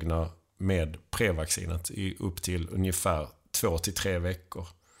upptagna med prevaccinet i upp till ungefär 2-3 veckor.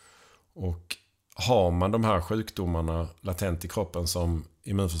 Och har man de här sjukdomarna latent i kroppen som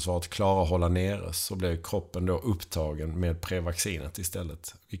immunförsvaret klarar att hålla nere så blir kroppen då upptagen med prevaccinet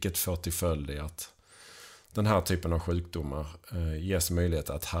istället. Vilket får till följd att den här typen av sjukdomar ges möjlighet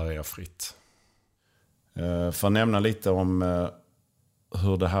att härja fritt. För att nämna lite om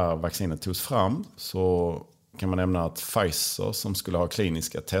hur det här vaccinet togs fram så kan man nämna att Pfizer som skulle ha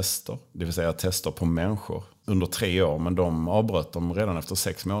kliniska tester, det vill säga tester på människor under 3 år, men de avbröt dem redan efter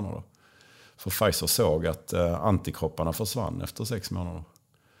 6 månader. För Pfizer såg att antikropparna försvann efter 6 månader.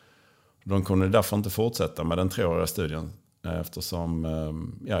 De kunde därför inte fortsätta med den 3-åriga studien eftersom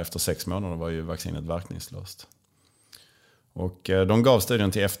efter 6 månader var ju vaccinet verkningslöst. Och de gav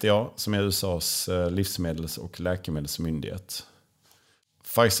studien till FDA som är USAs livsmedels- och läkemedelsmyndighet.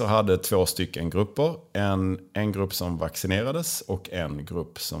 Pfizer hade 2 stycken grupper. En grupp som vaccinerades och en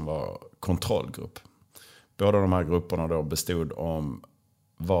grupp som var kontrollgrupp. Båda de här grupperna då bestod om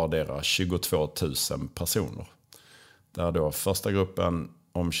vardera 22 000 personer. Där då första gruppen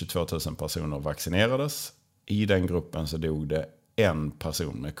om 22 000 personer vaccinerades. I den gruppen så dog det en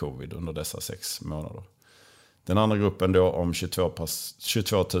person med covid under dessa 6 månader. Den andra gruppen då om 22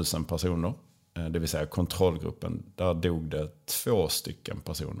 000 personer, det vill säga kontrollgruppen, där dog det 2 stycken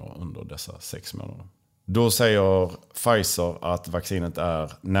personer under dessa 6 månader. Då säger Pfizer att vaccinet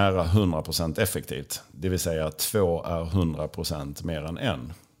är nära 100% effektivt. Det vill säga att 2 är 100% mer än 1.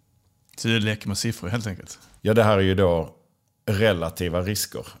 Så det leker med siffror helt enkelt? Ja, det här är ju då relativa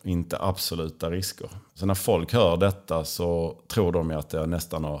risker, inte absoluta risker. Så när folk hör detta så tror de att det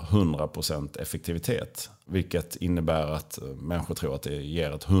nästan har 100% effektivitet. Vilket innebär att människor tror att det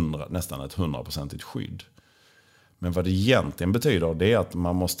ger nästan ett 100% skydd. Men vad det egentligen betyder det är att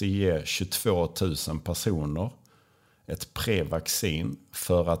man måste ge 22 000 personer ett prevaccin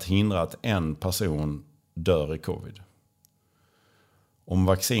för att hindra att en person dör i covid. Om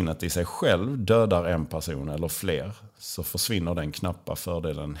vaccinet i sig själv dödar en person eller fler så försvinner den knappa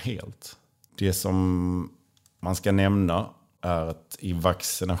fördelen helt. Det som man ska nämna är att i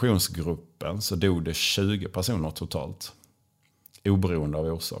vaccinationsgruppen så dog det 20 personer totalt. Oberoende av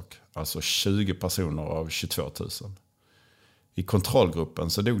orsak. Alltså 20 personer av 22 000. I kontrollgruppen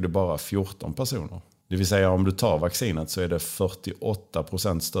så dog det bara 14 personer. Det vill säga om du tar vaccinet så är det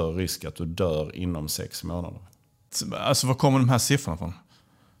 48% större risk att du dör inom 6 månader. Alltså var kommer de här siffrorna från?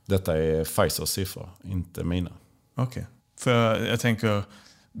 Detta är Pfizers siffror, inte mina. Okej. För jag tänker,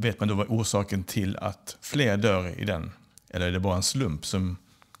 vet man då vad orsaken till att fler dör i den? Eller är det bara en slump som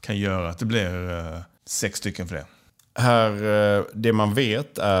kan göra att det blir 6 stycken fler? Det man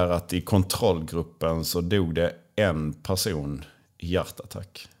vet är att i kontrollgruppen så dog det en person i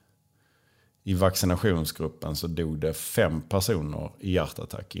hjärtattack. I vaccinationsgruppen så dog det 5 personer i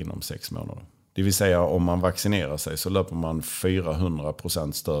hjärtattack inom 6 månader. Det vill säga om man vaccinerar sig så löper man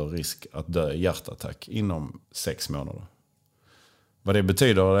 400% större risk att dö i hjärtattack inom 6 månader. Vad det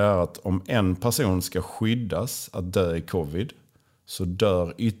betyder är att om en person ska skyddas att dö i covid så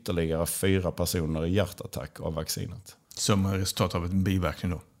dör ytterligare 4 personer i hjärtattack av vaccinet. Som resultat av en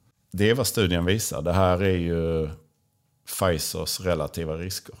biverkning då? Det är vad studien visar. Det här är ju Pfizers relativa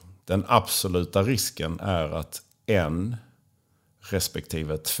risker. Den absoluta risken är att 1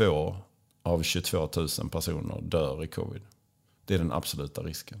 respektive 2 av 22 000 personer dör i covid. Det är den absoluta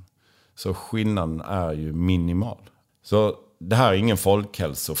risken. Så skillnaden är ju minimal. Så det här är ingen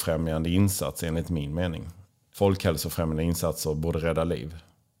folkhälsofrämjande insats enligt min mening. Folkhälsofrämjande insatser borde rädda liv.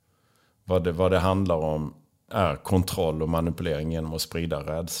 Vad det handlar om är kontroll och manipulering genom att sprida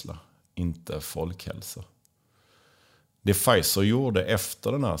rädsla. Inte folkhälsa. Det Pfizer gjorde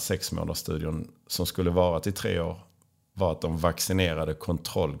efter den här 6-månadersstudien som skulle vara till 3 år var att de vaccinerade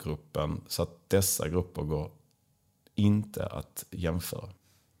kontrollgruppen så att dessa grupper går inte att jämföra.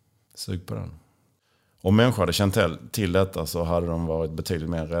 Sug på den. Om människor hade känt till detta så hade de varit betydligt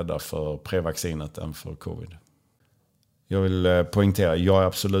mer rädda för prevaccinet än för covid. Jag vill poängtera, jag är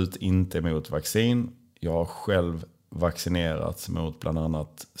absolut inte emot vaccin. Jag har själv vaccinerats mot bland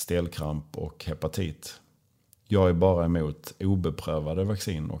annat stelkramp och hepatit. Jag är bara emot obeprövade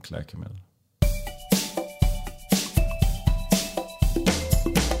vaccin och läkemedel.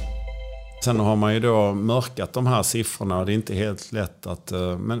 Sen har man ju då mörkat de här siffrorna. Det är inte helt lätt att...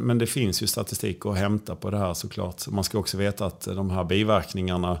 Men det finns ju statistik att hämta på det här såklart. Man ska också veta att de här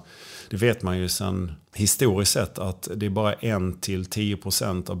biverkningarna, det vet man ju sen historiskt sett att det är bara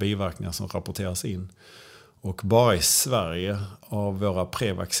 1-10% av biverkningar som rapporteras in. Och bara i Sverige av våra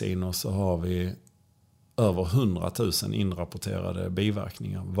prevacciner så har vi över 100 000 inrapporterade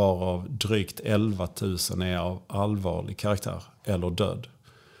biverkningar. Varav drygt 11 000 är av allvarlig karaktär eller död.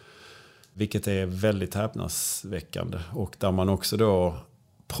 Vilket är väldigt häpnadsväckande. Och där man också då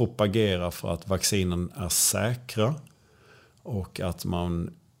propagerar för att vaccinen är säkra. Och att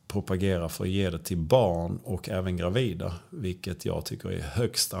man propagerar för att ge det till barn och även gravida. Vilket jag tycker är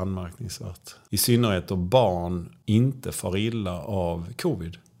högst anmärkningsvärt. I synnerhet då barn inte far illa av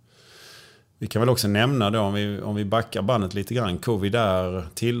covid. Vi kan väl också nämna då om vi backar bandet lite grann. Covid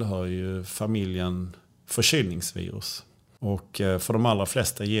tillhör ju familjen förkylningsvirus. Och för de allra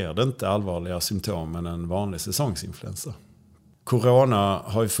flesta ger det inte allvarliga symptom än en vanlig säsongsinfluensa. Corona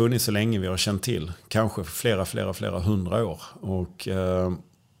har ju funnits så länge vi har känt till. Kanske flera 100 år. Och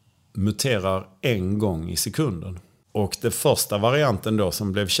muterar en gång i sekunden. Och den första varianten då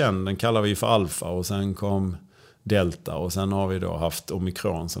som blev känd, den kallar vi för alfa. Och sen kom delta och sen har vi då haft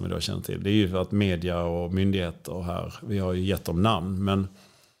omikron som vi då känner till. Det är ju för att media och myndigheter här, vi har ju gett dem namn, men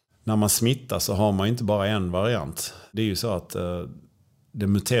när man smittar så har man inte bara en variant. Det är ju så att det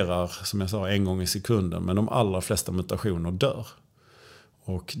muterar, som jag sa, en gång i sekunden, men de allra flesta mutationer dör.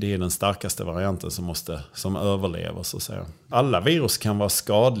 Och det är den starkaste varianten som överlever, så att säga. Alla virus kan vara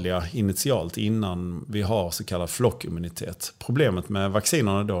skadliga initialt innan vi har så kallad flockimmunitet. Problemet med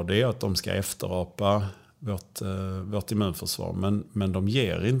vaccinerna då, det är att de ska efterapa vårt immunförsvar. Men de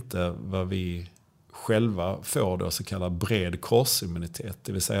ger inte vad vi själva får då, så kallad bred korsimmunitet.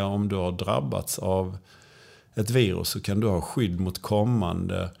 Det vill säga om du har drabbats av ett virus så kan du ha skydd mot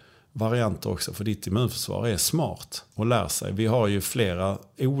kommande varianter också, för ditt immunförsvar är smart och lär sig. Vi har ju flera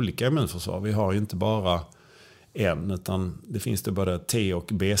olika immunförsvar. Vi har ju inte bara en, utan det finns det både T- och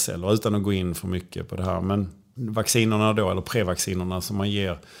B-celler, utan att gå in för mycket på det här. Men vaccinerna då, eller prevaccinerna som man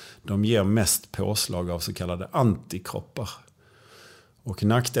ger, de ger mest påslag av så kallade antikroppar. Och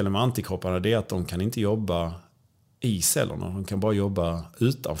nackdelen med antikropparna är att de kan inte jobba i cellerna. De kan bara jobba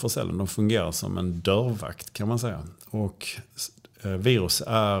utanför cellen. De fungerar som en dörrvakt, kan man säga. Och virus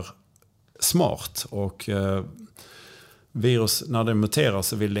är smart, och virus, när det muterar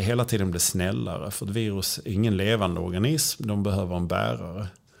så vill det hela tiden bli snällare, för ett virus är ingen levande organism, de behöver en bärare.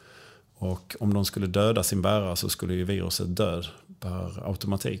 Och om de skulle döda sin bärare så skulle ju viruset dö per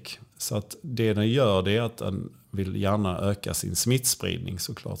automatik. Så att det den gör, det är att den vill gärna öka sin smittspridning,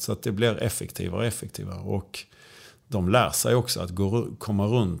 såklart, så att det blir effektivare och effektivare. Och de lär sig också att komma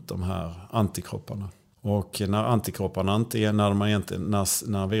runt de här antikropparna. Och när antikropparna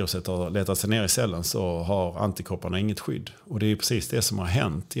när viruset har letat sig ner i cellen, så har antikropparna inget skydd. Och det är precis det som har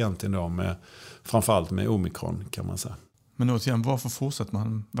hänt egentligen då framförallt med omikron, kan man säga. Men återigen, varför fortsätter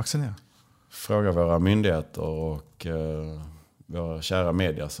man vaccinera? Fråga våra myndigheter och våra kära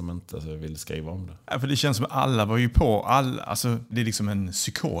media som inte vill skriva om det. Ja, för det känns som att alla var ju på. Alltså, det är liksom en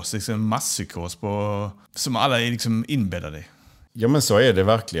psykos, liksom en masspsykos som alla är liksom inbäddade i. Ja, men så är det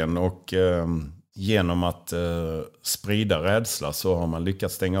verkligen. Och genom att sprida rädsla så har man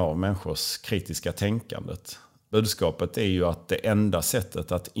lyckats stänga av människors kritiska tänkandet. Budskapet är ju att det enda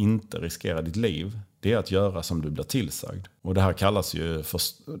sättet att inte riskera ditt liv, det är att göra som du blir tillsagd. Och det här kallas ju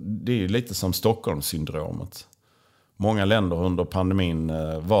det är ju lite som Stockholmssyndromet. Många länder har under pandemin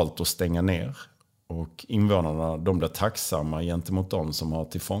valt att stänga ner. Och invånarna, de blir tacksamma gentemot de som har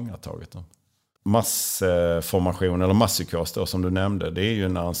tillfångatagit dem. Massformation eller masspsykos då, som du nämnde, det är ju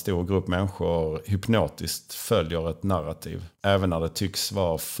när en stor grupp människor hypnotiskt följer ett narrativ. Även när det tycks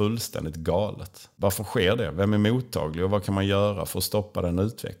vara fullständigt galet. Varför sker det? Vem är mottaglig och vad kan man göra för att stoppa den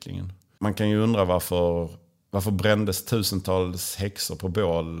utvecklingen? Man kan ju undra varför brändes tusentals häxor på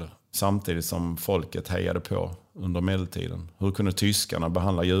bål samtidigt som folket hejade på under medeltiden. Hur kunde tyskarna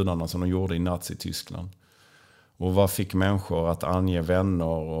behandla judarna som de gjorde i Nazityskland? Och vad fick människor att ange vänner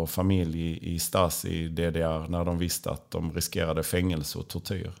och familj i Stasi, DDR, när de visste att de riskerade fängelse och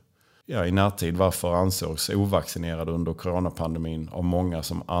tortyr? Ja, i närtid, varför ansågs ovaccinerade under coronapandemin av många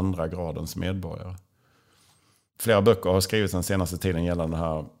som andra gradens medborgare? Flera böcker har skrivits den senaste tiden gällande den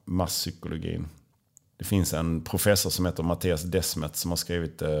här masspsykologin. Det finns en professor som heter Mattias Desmet som har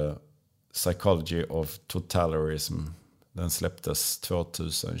skrivit Psychology of Totalitarianism. Den släpptes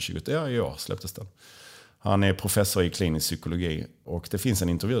 2020. Ja, i år släpptes den. Han är professor i klinisk psykologi och det finns en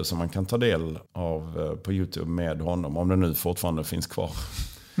intervju som man kan ta del av på YouTube med honom. Om det nu fortfarande finns kvar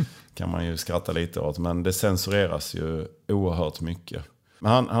kan man ju skratta lite åt. Men det censureras ju oerhört mycket.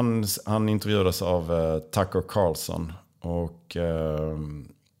 Men han intervjuades av Tucker Carlson och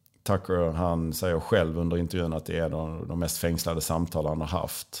Tucker, han säger själv under intervjun att det är de mest fängslade samtal han har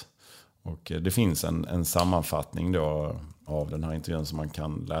haft. Och det finns en sammanfattning då av den här intervjun som man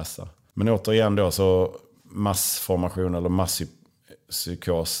kan läsa. Men återigen då, så massformation eller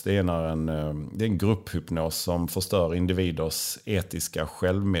masspsykos, det är en grupphypnos som förstör individers etiska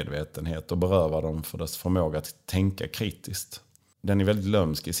självmedvetenhet och berövar dem för dess förmåga att tänka kritiskt. Den är väldigt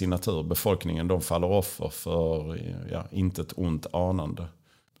lömsk i sin natur. Befolkningen, de faller offer för inte ett ont anande.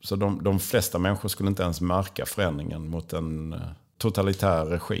 Så de flesta människor skulle inte ens märka förändringen mot en totalitär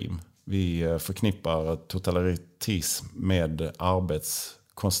regim. Vi förknippar totalitarism med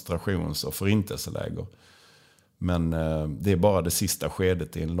koncentrations- och förintelseläger. Men det är bara det sista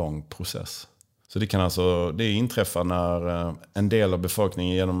skedet i en lång process. Så det inträffar när en del av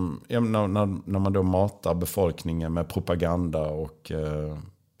befolkningen när man då matar befolkningen med propaganda och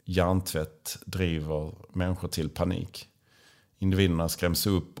hjärntvätt driver människor till panik. Individerna skräms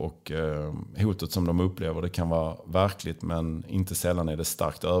upp och hotet som de upplever, det kan vara verkligt, men inte sällan är det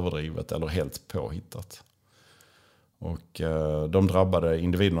starkt överdrivet eller helt påhittat. Och de drabbade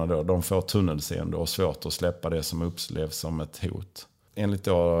individerna då, de får tunnelseende och svårt att släppa det som upplevs som ett hot. Enligt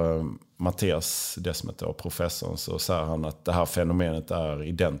då Mattias Desmet, professorn, så säger han att det här fenomenet är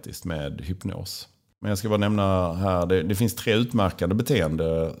identiskt med hypnos. Men jag ska bara nämna här, det finns 3 utmärkande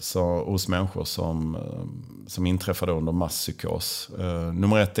beteenden hos människor som inträffar under masspsykos.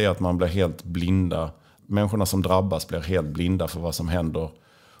 Nummer 1 är att man blir helt blinda. Människorna som drabbas blir helt blinda för vad som händer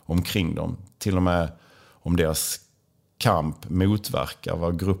omkring dem. Till och med om deras kamp motverkar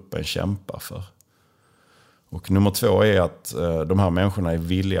vad gruppen kämpar för. Och nummer 2 är att de här människorna är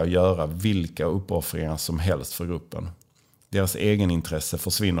villiga att göra vilka uppoffringar som helst för gruppen. Deras egenintresse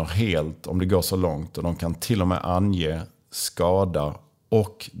försvinner helt om det går så långt, och de kan till och med ange, skada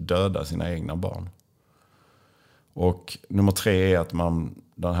och döda sina egna barn. Och nummer 3 är att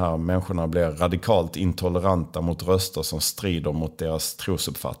de här människorna blir radikalt intoleranta mot röster som strider mot deras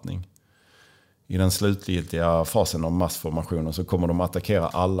trosuppfattning. I den slutgiltiga fasen av massformationen så kommer de attackera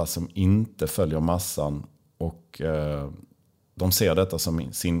alla som inte följer massan, och de ser detta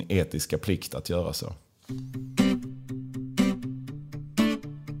som sin etiska plikt att göra så.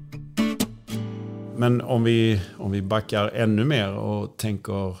 Men om vi backar ännu mer och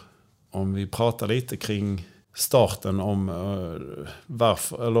tänker, om vi pratar lite kring starten om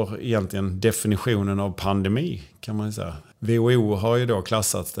varför, eller egentligen definitionen av pandemi kan man säga. WHO har ju då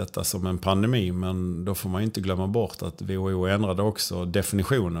klassat detta som en pandemi, men då får man inte glömma bort att WHO ändrade också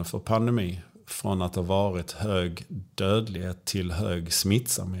definitionen för pandemi från att ha varit hög dödlighet till hög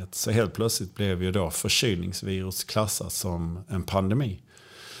smittsamhet. Så helt plötsligt blev ju då förkylningsvirus klassat som en pandemi.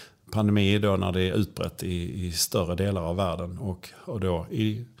 Pandemi är då när det är utbrett i större delar av världen, och då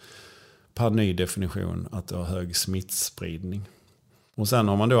i pandemidefinition att det har hög smittspridning. Och sen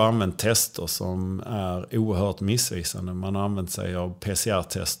har man då använt tester som är oerhört missvisande. Man har använt sig av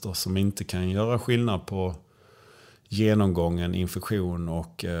PCR-tester som inte kan göra skillnad på genomgången infektion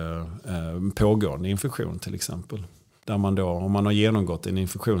och pågående infektion till exempel. Där man då, om man har genomgått en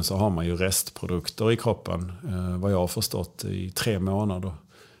infektion, så har man ju restprodukter i kroppen, vad jag har förstått, i 3 månader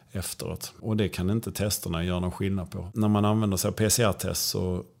efteråt. Och det kan inte testerna göra någon skillnad på. När man använder sig av PCR-test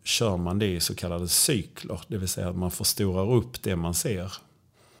så kör man det i så kallade cykler. Det vill säga att man förstorar upp det man ser.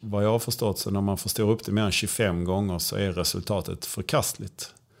 Vad jag har förstått, så när man förstorar upp det mer än 25 gånger så är resultatet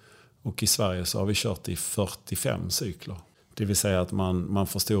förkastligt. Och i Sverige så har vi kört i 45 cykler. Det vill säga att man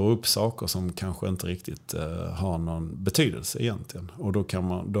förstorar upp saker som kanske inte riktigt har någon betydelse egentligen. Och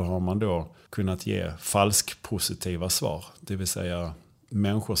då har man kunnat ge falskpositiva svar. Det vill säga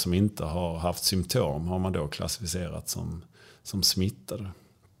människor som inte har haft symptom har man då klassificerat som smittade.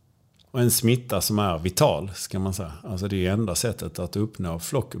 Och en smitta som är vital, ska man säga. Alltså det är enda sättet att uppnå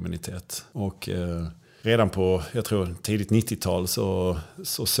flockimmunitet. Och redan på, jag tror, tidigt 90-tal så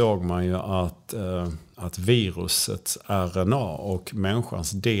såg man ju att virusets RNA och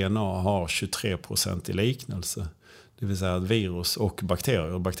människans DNA har 23% i liknelse. Det vill säga att virus och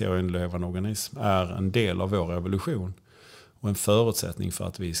bakterier är en levande organism, är en del av vår evolution. Och en förutsättning för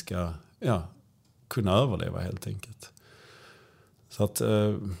att vi ska kunna överleva helt enkelt. Så att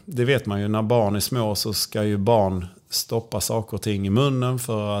det vet man ju, när barn är små så ska ju barn stoppa saker och ting i munnen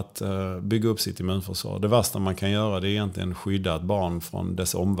för att bygga upp sitt immunförsvar. Det värsta man kan göra, det är egentligen skydda ett barn från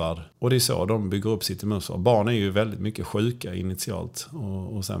dess omvärld. Och det är så de bygger upp sitt immunförsvar. Barn är ju väldigt mycket sjuka initialt,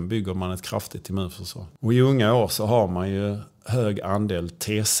 och sen bygger man ett kraftigt immunförsvar. Och i unga år så har man ju hög andel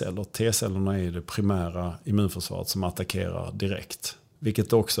T-celler. T-cellerna är det primära immunförsvaret som attackerar direkt.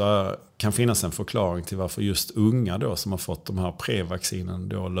 Vilket också kan finnas en förklaring till varför just unga då, som har fått de här prevaccinen,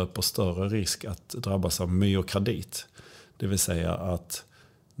 då löper större risk att drabbas av myokardit. Det vill säga att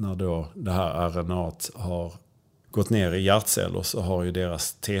när då det här RNA har gått ner i hjärtceller så har ju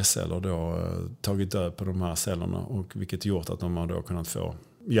deras T-celler då tagit död på de här cellerna, och vilket gjort att de har då kunnat få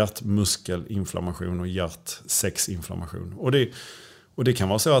hjärtmuskelinflammation och hjärtsäcksinflammation. Och det kan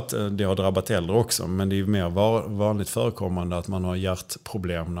vara så att det har drabbat äldre också, men det är mer vanligt förekommande att man har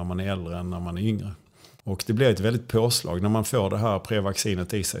hjärtproblem när man är äldre än när man är yngre. Och det blir ett väldigt påslag. När man får det här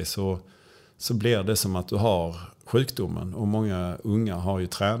prevaccinet i sig så blir det som att du har sjukdomen. Och många unga har ju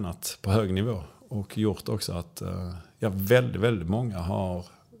tränat på hög nivå och gjort också att väldigt, väldigt många har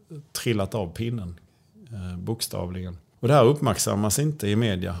trillat av pinnen, bokstavligen. Och det här uppmärksammas inte i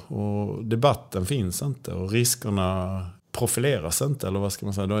media, och debatten finns inte, och riskerna profileras inte, eller vad ska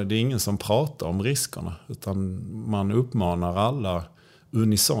man säga. Det är ingen som pratar om riskerna, utan man uppmanar alla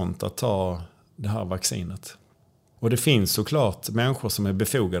unisont att ta det här vaccinet. Och det finns såklart människor som är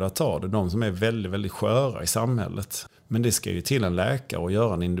befogade att ta det, de som är väldigt, väldigt sköra i samhället. Men det ska ju till en läkare och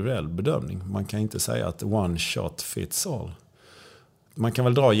göra en individuell bedömning. Man kan inte säga att one shot fits all. Man kan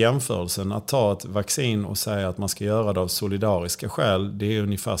väl dra jämförelsen att ta ett vaccin och säga att man ska göra det av solidariska skäl. Det är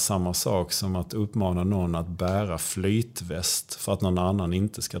ungefär samma sak som att uppmana någon att bära flytväst för att någon annan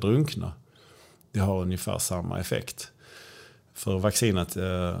inte ska drunkna. Det har ungefär samma effekt. För vaccinet,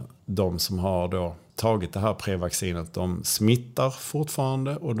 de som har då tagit det här prevaccinet, de smittar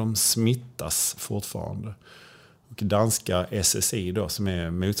fortfarande och de smittas fortfarande. Och danska SSI då, som är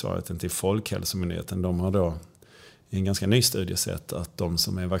motsvarigheten till Folkhälsomyndigheten, de har då i en ganska ny studie sett att de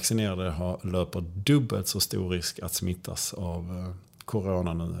som är vaccinerade löper dubbelt så stor risk att smittas av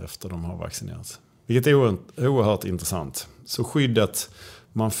corona nu efter de har vaccinerats. Vilket är oerhört intressant. Så skyddet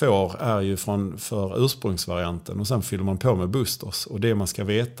man får är ju för ursprungsvarianten och sen fyller man på med boosters. Och det man ska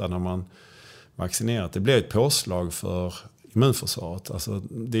veta när man vaccinerat, det blir ett påslag för immunförsvaret. Alltså,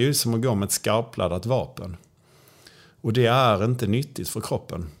 det är ju som att gå med ett skarpladdat vapen. Och det är inte nyttigt för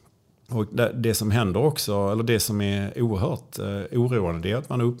kroppen. Och det som händer också, eller det som är oerhört oroande, det är att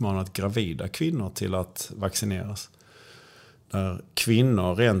man har uppmanat gravida kvinnor till att vaccineras. Där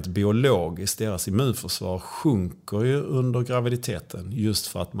kvinnor rent biologiskt, deras immunförsvar sjunker ju under graviditeten just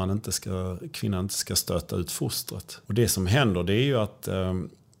för att kvinnan inte ska stöta ut fostret. Och det som händer, det är ju att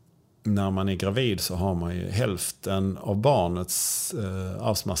när man är gravid så har man ju hälften av barnets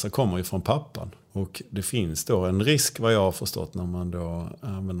arvsmassa kommer ju från pappan. Och det finns då en risk, vad jag har förstått, när man då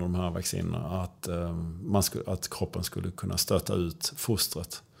använder de här vaccinerna, att kroppen skulle kunna stöta ut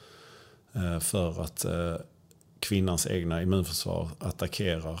fostret för att kvinnans egna immunförsvar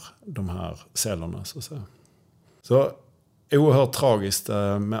attackerar de här cellerna. Så oerhört tragiskt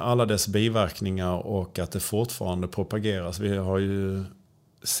med alla dess biverkningar och att det fortfarande propageras. Vi har ju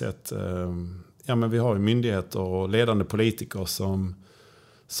sett, vi har ju myndigheter och ledande politiker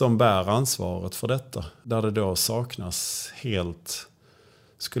som bär ansvaret för detta. Där det då saknas helt,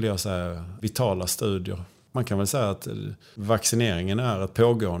 skulle jag säga, vitala studier. Man kan väl säga att vaccineringen är ett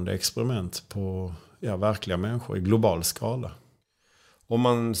pågående experiment på verkliga människor i global skala. Om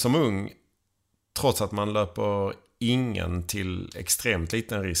man som ung, trots att man löper ingen till extremt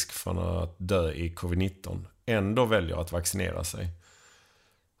liten risk för att dö i covid-19, ändå väljer att vaccinera sig,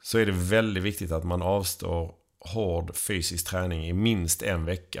 så är det väldigt viktigt att man avstår hård fysisk träning i minst en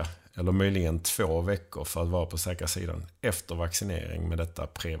vecka eller möjligen 2 veckor för att vara på säkra sidan efter vaccinering med detta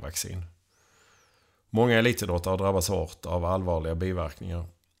prevaccin. Många elitidrottare har drabbats hårt av allvarliga biverkningar.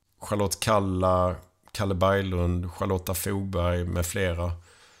 Charlotte Kalla, Kalle Berglund, Charlotta Fogberg med flera,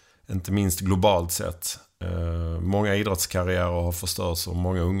 inte minst globalt sett. Många idrottskarriärer har förstörts och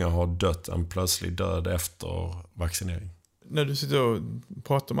många unga har dött en plötslig död efter vaccinering. När du sitter och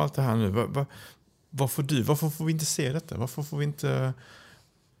pratar om allt det här nu, varför får vi inte se detta?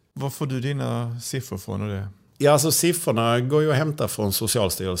 Var får du dina siffror från och det? Ja, alltså siffrorna går ju att hämta från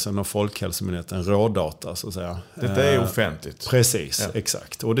Socialstyrelsen och Folkhälsomyndigheten, rådata så att säga. Detta är offentligt. Precis, ja.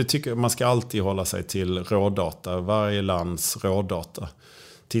 Exakt. Och det tycker man ska alltid hålla sig till rådata, varje lands rådata.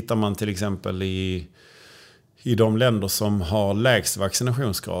 Tittar man till exempel i de länder som har lägst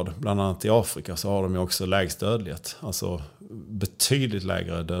vaccinationsgrad, bland annat i Afrika, så har de ju också lägst dödlighet. Alltså betydligt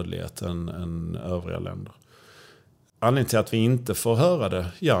lägre dödlighet än övriga länder. Anledningen till att vi inte får höra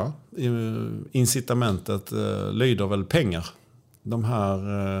det, incitamentet lyder väl pengar. De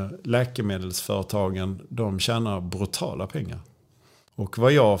här läkemedelsföretagen, de tjänar brutala pengar. Och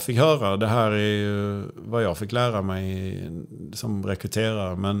vad jag fick höra, det här är ju vad jag fick lära mig som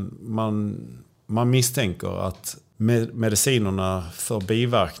rekryterare, men man misstänker att medicinerna för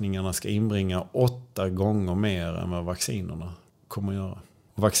biverkningarna ska inbringa 8 gånger mer än vad vaccinerna kommer att göra.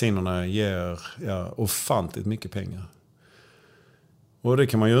 Och vaccinerna ger ofantligt mycket pengar. Och det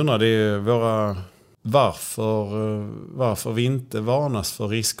kan man ju undra, det är varför vi inte varnas för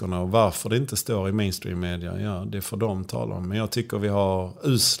riskerna och varför det inte står i mainstream media. Ja, det får de tala om. Men jag tycker vi har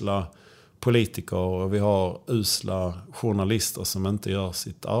usla politiker och vi har usla journalister som inte gör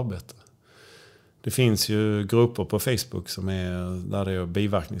sitt arbete. Det finns ju grupper på Facebook där det är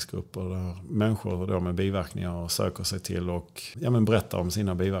biverkningsgrupper där människor då med biverkningar söker sig till och berättar om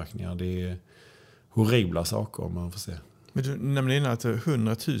sina biverkningar. Det är horribla saker om man får se. Men du nämnde innan att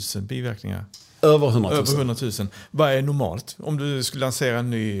 100 000 biverkningar. Över 100 000. Över 100 000. Vad är normalt? Om du skulle lansera en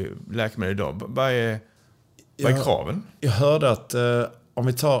ny läkemedel idag, vad är kraven? Jag hörde att om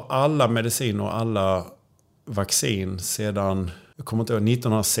vi tar alla mediciner och alla vaccin sedan, jag kommer inte ihåg,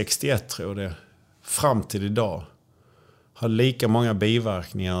 1961 tror jag det, fram till idag har lika många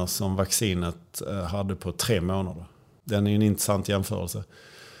biverkningar som vaccinet hade på 3 månader. Den är en intressant jämförelse.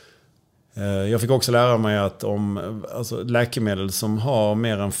 Jag fick också lära mig att läkemedel som har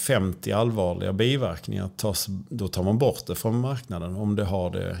mer än 50 allvarliga biverkningar, då tar man bort det från marknaden om det har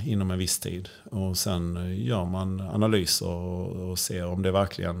det inom en viss tid. Och sen gör man analyser och ser om det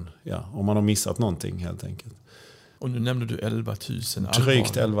verkligen, om man har missat någonting helt enkelt. Och nu nämnde du 11 000 allvarliga.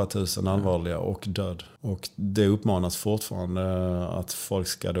 Drygt 11 000 allvarliga och död. Och det uppmanas fortfarande att folk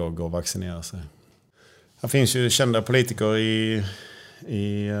ska då gå och vaccinera sig. Det finns ju kända politiker i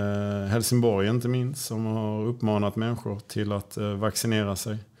Helsingborg inte minst som har uppmanat människor till att vaccinera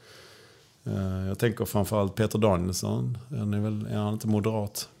sig. Jag tänker framförallt Peter Danielsson. Är han inte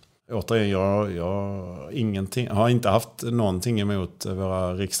moderat? Återigen, jag har inte haft någonting emot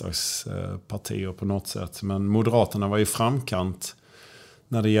våra riksdagspartier på något sätt. Men Moderaterna var i framkant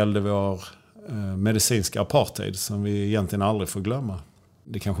när det gällde vår medicinska apartheid som vi egentligen aldrig får glömma.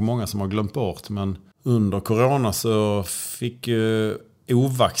 Det är kanske många som har glömt bort, men under corona så fick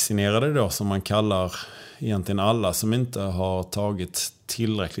ovaccinerade då, som man kallar egentligen alla som inte har tagit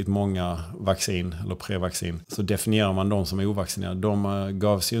tillräckligt många vaccin eller prevaccin, så definierar man dem som ovaccinerade. De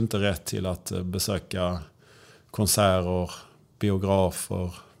gavs ju inte rätt till att besöka konserter,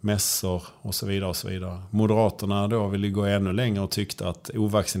 biografer, mässor och så vidare och så vidare. Moderaterna då ville gå ännu längre och tyckte att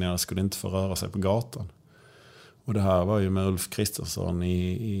ovaccinerade skulle inte få röra sig på gatan. Och det här var ju med Ulf Kristersson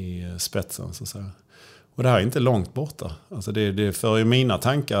i spetsen så att säga. Och det här är inte långt borta. Alltså det för ju mina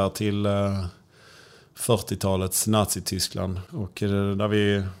tankar till 40-talets Nazityskland. Och där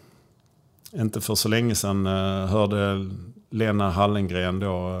vi inte för så länge sedan hörde Lena Hallengren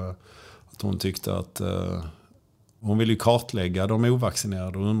då att hon tyckte att hon ville kartlägga de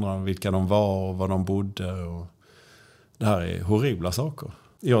ovaccinerade och undra vilka de var och var de bodde. Och det här är horribla saker.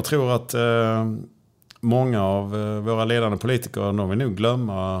 Jag tror att många av våra ledande politiker, de vill nog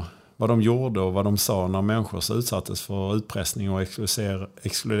glömma vad de gjorde och vad de sa när människor utsattes för utpressning och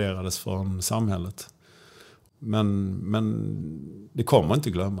exkluderades från samhället. Men det kommer inte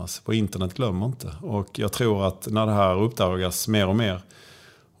glömmas. På internet glömmer inte. Och jag tror att när det här uppdagas mer och mer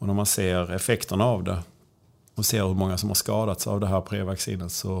och när man ser effekterna av det och ser hur många som har skadats av det här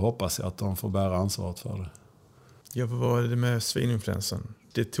prevaccinet, så hoppas jag att de får bära ansvaret för det. Ja, vad var det med svininfluensan?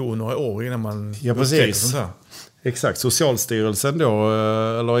 Det tog några år innan man... Ja, precis. Exakt. Socialstyrelsen då,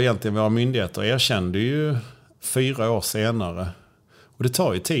 eller egentligen våra myndigheter, erkände ju 4 år senare. Och det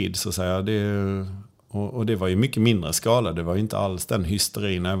tar ju tid så att säga. Och det var ju mycket mindre skala. Det var ju inte alls den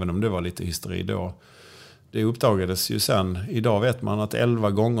hysterin, även om det var lite hysteri då. Det uppdagades ju sen. Idag vet man att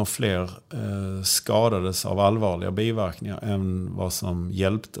 11 gånger fler skadades av allvarliga biverkningar än vad som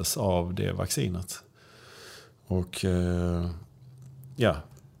hjälptes av det vaccinet. Och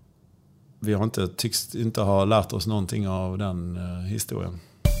vi har inte ha lärt oss någonting av den historien.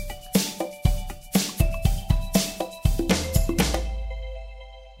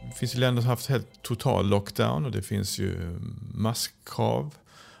 Det finns ju länder som har haft helt total lockdown och det finns ju maskkrav.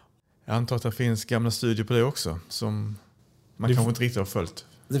 Jag antar att det finns gamla studier på det också som man kanske inte riktigt har följt.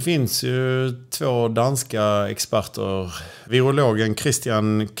 Det finns ju 2 danska experter, virologen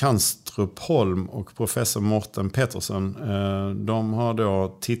Christian Kanstrup Holm och professor Morten Pettersson. De har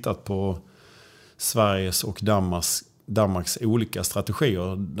då tittat på Sveriges och Danmarks olika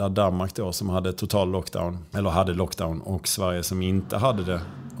strategier, där Danmark då som hade total lockdown, eller hade lockdown, och Sverige som inte hade det.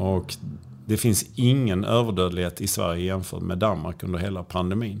 Och det finns ingen överdödlighet i Sverige jämfört med Danmark under hela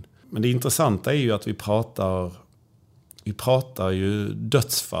pandemin. Men det intressanta är ju att vi pratar ju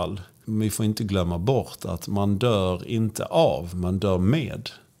dödsfall. Vi får inte glömma bort att man dör inte av, man dör med.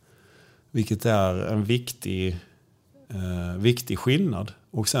 Vilket är en viktig skillnad.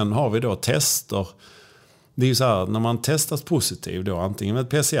 Och sen har vi då tester. Det är ju så här, när man testas positiv då, antingen med ett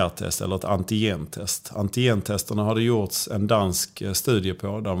PCR-test eller ett antigentest. Antigentesterna har det gjorts en dansk studie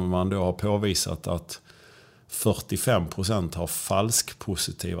på, där man då har påvisat att 45% har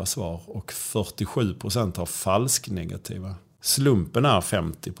falskpositiva svar och 47% har falsknegativa. Slumpen är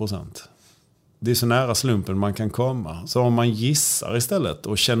 50%. Det är så nära slumpen man kan komma. Så om man gissar istället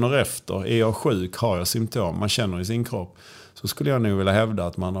och känner efter, är jag sjuk, har jag symptom, man känner i sin kropp, så skulle jag nog vilja hävda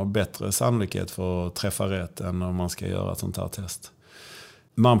att man har bättre sannolikhet för att träffa rätt än om man ska göra ett sånt här test.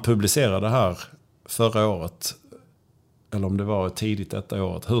 Man publicerade här förra året, eller om det var tidigt detta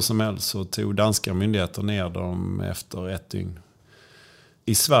året. Hur som helst så tog danska myndigheter ner dem efter 1 dygn.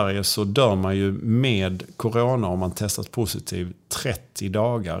 I Sverige så dör man ju med corona om man testas positiv 30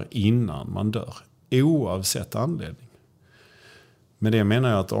 dagar innan man dör. Oavsett anledning. Men det menar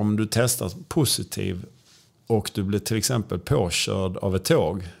jag att om du testas positiv och du blir till exempel påkörd av ett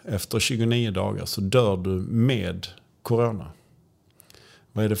tåg efter 29 dagar, så dör du med corona.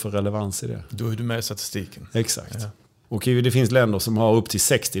 Vad är det för relevans i det? Då är du med i statistiken. Exakt. Ja. Och det finns länder som har upp till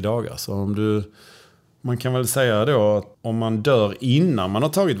 60 dagar. Så man kan väl säga då att om man dör innan man har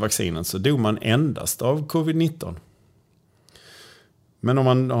tagit vaccinet så dog man endast av covid-19. Men om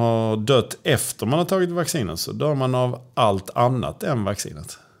man har dött efter man har tagit vaccinet så dör man av allt annat än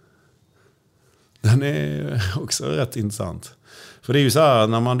vaccinet. Den är också rätt intressant. För det är ju så här,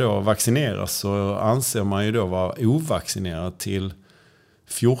 när man då vaccineras så anser man ju då vara ovaccinerad till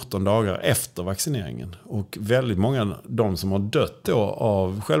 14 dagar efter vaccineringen. Och väldigt många, de som har dött då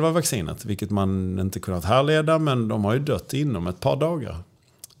av själva vaccinet, vilket man inte kunnat härleda, men de har ju dött inom ett par dagar.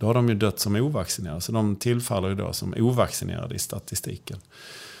 Då har de ju dött som ovaccinerade, så de tillfaller ju då som ovaccinerade i statistiken.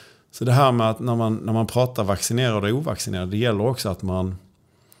 Så det här med att när man pratar vaccinerade och ovaccinerade, det gäller också att man...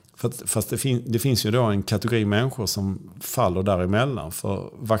 Fast det finns ju då en kategori människor som faller däremellan. För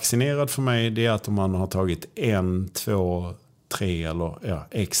vaccinerad för mig, det är att om man har tagit 1, 2, 3 eller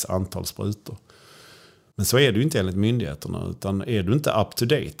x antal sprutor. Men så är det ju inte enligt myndigheterna, utan är du inte up to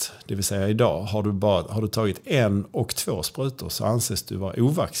date, det vill säga idag har du tagit 1 och 2 sprutor så anses du vara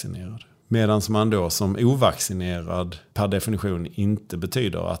ovaccinerad. Medan man då som ovaccinerad per definition inte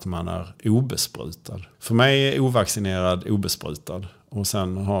betyder att man är obesprutad. För mig är ovaccinerad obesprutad. Och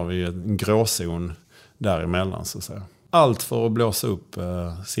sen har vi en gråzon däremellan så att säga. Allt för att blåsa upp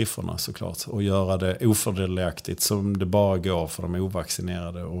siffrorna såklart. Och göra det ofördelaktigt som det bara går för de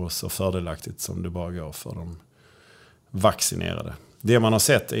ovaccinerade. Och så fördelaktigt som det bara går för de vaccinerade. Det man har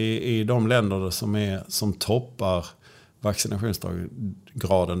sett i de länder som toppar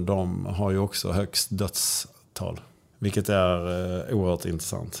vaccinationsgraden, de har ju också högst dödstal. Vilket är oerhört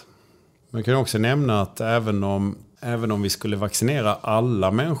intressant. Man kan också nämna att även om vi skulle vaccinera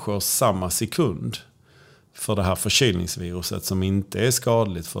alla människor samma sekund för det här förkylningsviruset som inte är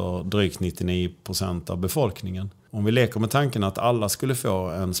skadligt för drygt 99% av befolkningen. Om vi leker med tanken att alla skulle få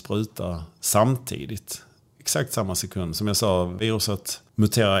en spruta samtidigt, exakt samma sekund. Som jag sa, viruset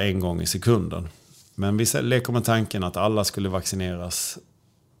muterar en gång i sekunden. Men vi leker med tanken att alla skulle vaccineras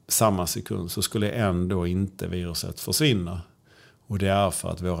samma sekund, så skulle ändå inte viruset försvinna. Och det är för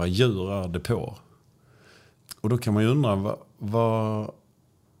att våra djur är depåer. Och då kan man ju undra, vad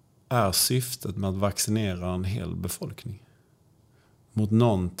är syftet med att vaccinera en hel befolkning? Mot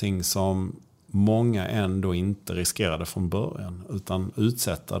någonting som många ändå inte riskerade från början, utan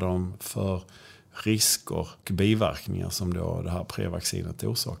utsätta dem för risker och biverkningar som då det här prevaccinet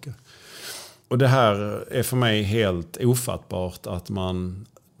orsakar. Och det här är för mig helt ofattbart att man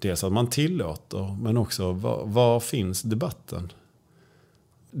tillåter, men också var finns debatten?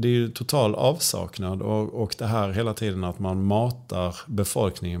 Det är ju total avsaknad och det här hela tiden att man matar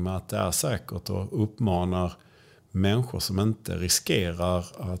befolkningen med att det är säkert och uppmanar människor som inte riskerar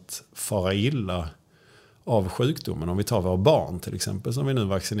att fara illa av sjukdomen. Om vi tar våra barn till exempel som vi nu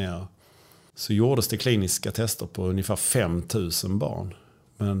vaccinerar, så gjordes det kliniska tester på ungefär 5 000 barn.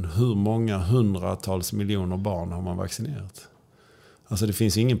 Men hur många hundratals miljoner barn har man vaccinerat? Alltså det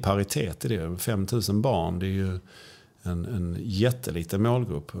finns ingen paritet i det. 5 000 barn, det är ju en jätteliten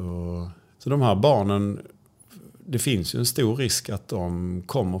målgrupp. Så de här barnen, det finns ju en stor risk att de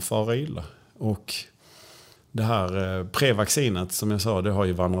kommer fara illa. Och det här prevaccinet som jag sa, det har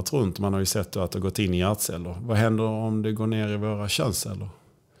ju vandrat runt. Man har ju sett att det har gått in i hjärtceller. Vad händer om det går ner i våra könsceller?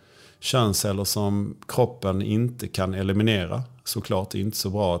 Könsceller som kroppen inte kan eliminera. Såklart inte så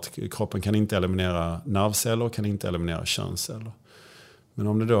bra att kroppen kan inte eliminera nervceller, kan inte eliminera könsceller. Men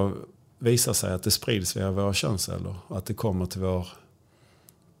om det då visar sig att det sprids via våra könsceller och att det kommer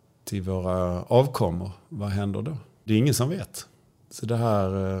till våra avkommor, vad händer då? Det är ingen som vet. Så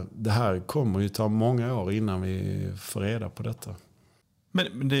det här kommer ju ta många år innan vi får reda på detta.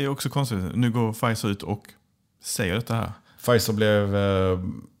 Men det är också konstigt. Nu går Pfizer ut och säger detta här. Pfizer blev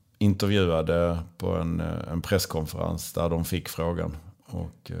intervjuade på en presskonferens där de fick frågan.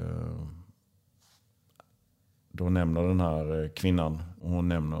 Och då nämner den här kvinnan, och hon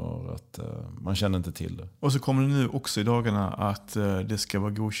nämner att man känner inte till det. Och så kommer det nu också i dagarna att det ska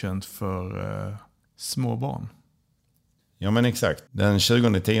vara godkänt för små barn. Ja men exakt. Den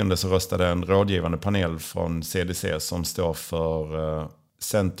 20/10 så röstade en rådgivande panel från CDC som står för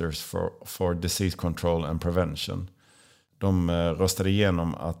Centers for Disease Control and Prevention. De röstade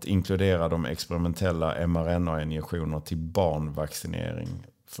igenom att inkludera de experimentella mRNA-injektioner till barnvaccinering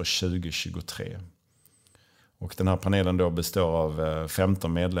för 2023. Och den här panelen då består av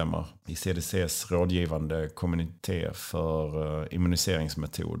 15 medlemmar i CDCs rådgivande kommitté för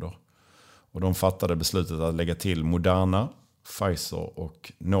immuniseringsmetoder. Och de fattade beslutet att lägga till Moderna, Pfizer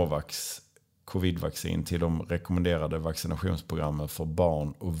och Novavax covid-vaccin till de rekommenderade vaccinationsprogrammen för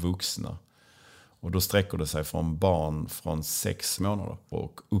barn och vuxna. Och då sträcker det sig från barn från 6 månader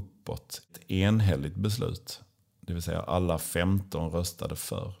och uppåt. Ett enhälligt beslut Det vill säga alla 15 röstade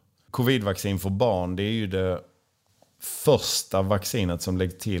för. Covidvaccin för barn, det är ju det första vaccinet som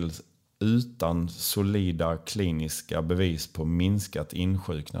läggs till utan solida kliniska bevis på minskat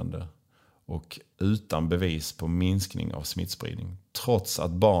insjuknande och utan bevis på minskning av smittspridning. Trots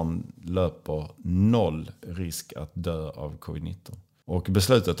att barn löper 0 risk att dö av covid-19. Och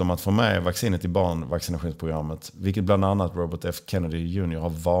beslutet om att få med vaccinet i barnvaccinationsprogrammet, vilket bland annat Robert F. Kennedy Jr. har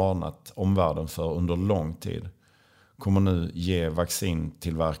varnat omvärlden för under lång tid, kommer nu ge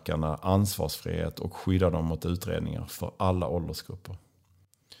vaccintillverkarna ansvarsfrihet och skydda dem mot utredningar för alla åldersgrupper.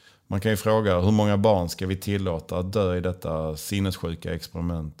 Man kan ju fråga, hur många barn ska vi tillåta att dö i detta sinnessjuka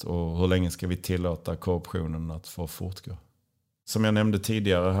experiment och hur länge ska vi tillåta korruptionen att få fortgå? Som jag nämnde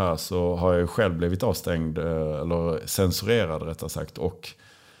tidigare här så har jag själv blivit avstängd, eller censurerad rättare sagt, och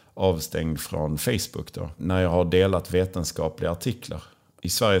avstängd från Facebook då, när jag har delat vetenskapliga artiklar. I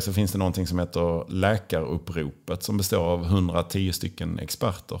Sverige så finns det någonting som heter Läkaruppropet som består av 110 stycken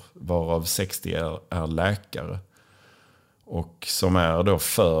experter, varav 60 är läkare. Och som är då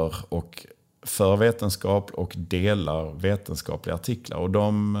för vetenskap och delar vetenskapliga artiklar. Och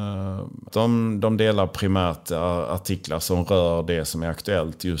de delar primärt artiklar som rör det som är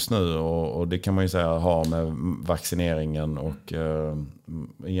aktuellt just nu. Och det kan man ju säga har med vaccineringen och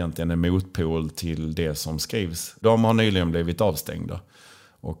egentligen en motpol till det som skrivs. De har nyligen blivit avstängda.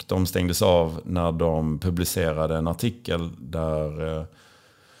 Och de stängdes av när de publicerade en artikel där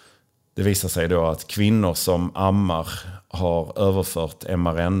det visar sig då att kvinnor som ammar har överfört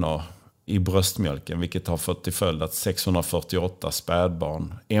mRNA i bröstmjölken, vilket har fått till följd att 648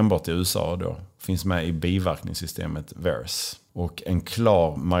 spädbarn enbart i USA då finns med i biverkningssystemet VAERS. Och en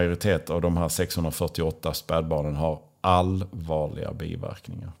klar majoritet av de här 648 spädbarnen har allvarliga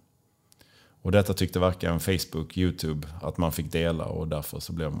biverkningar. Och detta tyckte varken Facebook, YouTube att man fick dela och därför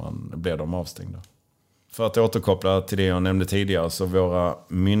så blev de avstängda. För att återkoppla till det jag nämnde tidigare så våra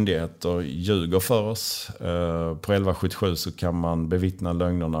myndigheter ljuger för oss. På 1177 så kan man bevittna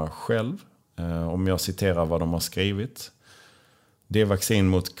lögnerna själv. Om jag citerar vad de har skrivit. Det vaccin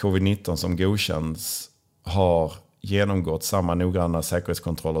mot covid-19 som godkänns har genomgått samma noggranna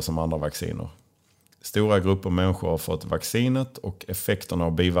säkerhetskontroller som andra vacciner. Stora grupper människor har fått vaccinet och effekterna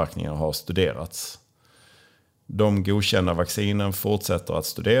av biverkningar har studerats. De godkända vaccinen fortsätter att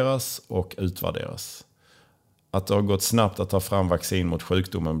studeras och utvärderas. Att det har gått snabbt att ta fram vaccin mot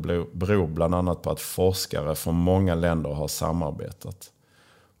sjukdomen beror bland annat på att forskare från många länder har samarbetat.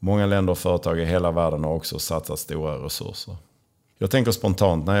 Många länder och företag i hela världen har också satsat stora resurser. Jag tänker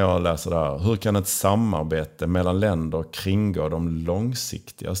spontant när jag läser det här, hur kan ett samarbete mellan länder kringgå de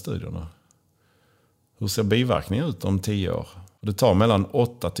långsiktiga studierna? Hur ser biverkningar ut om 10 år? Det tar mellan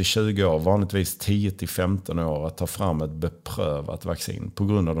 8 till 20 år, vanligtvis 10 till 15 år att ta fram ett beprövat vaccin på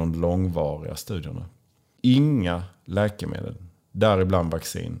grund av de långvariga studierna. Inga läkemedel, däribland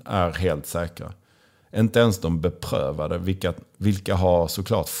vaccin, är helt säkra. Inte ens de beprövade, vilka har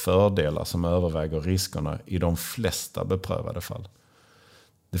såklart fördelar som överväger riskerna i de flesta beprövade fall.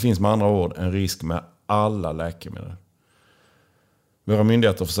 Det finns med andra ord en risk med alla läkemedel. Våra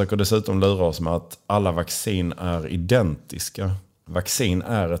myndigheter försöker dessutom lura oss med att alla vaccin är identiska. Vaccin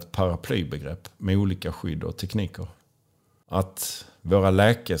är ett paraplybegrepp med olika skydd och tekniker. Att våra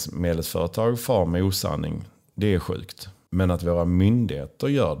läkemedelsföretag far med osanning, det är sjukt. Men att våra myndigheter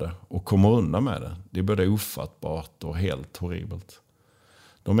gör det och kommer undan med det, det är både ofattbart och helt horribelt.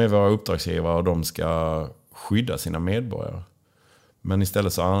 De är våra uppdragsgivare och de ska skydda sina medborgare. Men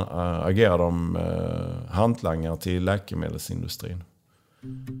istället så agerar de hantlangare till läkemedelsindustrin.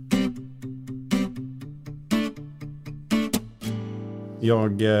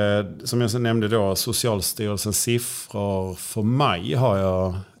 Som jag nämnde då, Socialstyrelsens siffror för maj har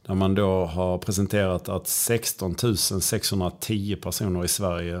jag, där man då har presenterat att 16 610 personer i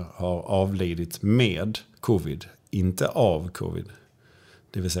Sverige har avlidit med covid, inte av covid.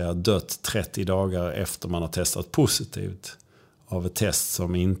 Det vill säga dött 30 dagar efter man har testat positivt av ett test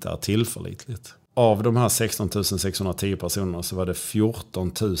som inte är tillförlitligt. Av de här 16 610 personerna så var det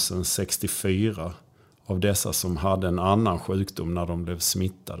 14 064 av dessa som hade en annan sjukdom när de blev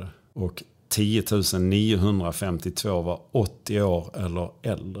smittade. Och 10 952 var 80 år eller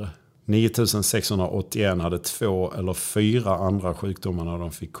äldre. 9 681 hade 2 eller 4 andra sjukdomar när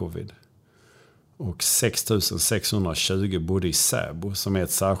de fick covid. Och 6 620 bodde i Säbo som är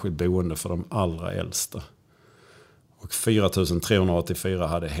ett särskilt boende för de allra äldsta. Och 4 384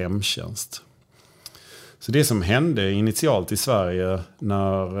 hade hemtjänst. Så det som hände initialt i Sverige,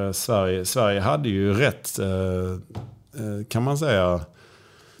 när Sverige hade ju rätt, kan man säga,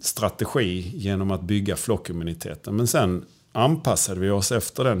 strategi genom att bygga flockimmuniteten. Men sen anpassade vi oss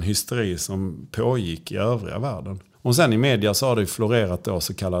efter den hysteri som pågick i övriga världen. Och sen i media så har det florerat då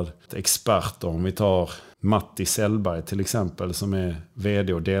så kallade experter. Om vi tar Matti Sellberg till exempel, som är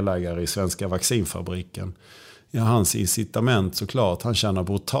vd och delägare i Svenska vaccinfabriken. Ja, hans incitament såklart, han tjänar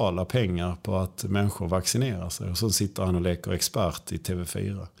brutala pengar på att människor vaccinerar sig. Och så sitter han och leker expert i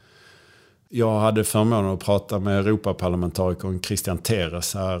TV4. Jag hade förmånen att prata med Europaparlamentarikern Christian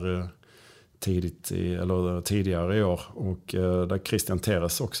Terres här tidigare i år. Och där Christian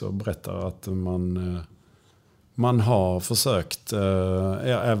Terres också berättar att man har försökt,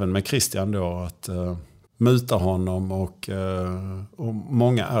 även med Christian då, att muta honom och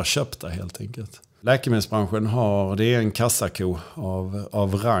många är köpta helt enkelt. Läkemedelsbranschen det är en kassako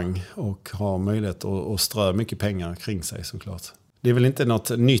av rang och har möjlighet att strö mycket pengar kring sig såklart. Det är väl inte något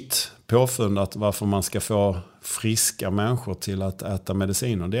nytt påfund att varför man ska få friska människor till att äta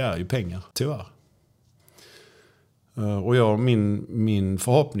mediciner. Det är ju pengar, tyvärr. Och min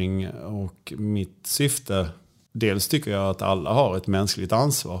förhoppning och mitt syfte, dels tycker jag att alla har ett mänskligt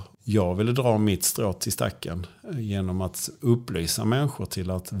ansvar. Jag ville dra mitt strå till stacken genom att upplysa människor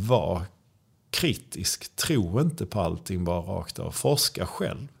till att vara kritisk. Tro inte på allting bara rakt av. Forska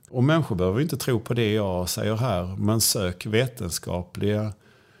själv. Och människor behöver inte tro på det jag säger här. Men sök vetenskapliga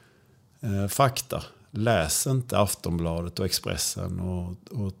fakta. Läs inte Aftonbladet och Expressen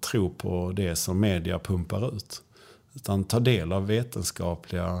och tro på det som media pumpar ut. Utan ta del av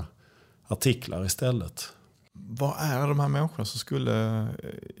vetenskapliga artiklar istället. Vad är de här människorna som skulle...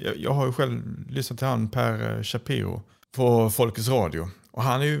 Jag har ju själv lyssnat till han Per Shapiro på Folkets Radio. Och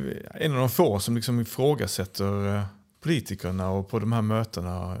han är ju en av de få som liksom ifrågasätter politikerna och på de här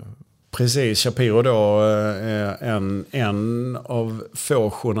mötena. Precis, Shapiro då är en av få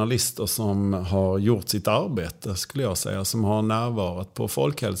journalister som har gjort sitt arbete, skulle jag säga. Som har närvarat på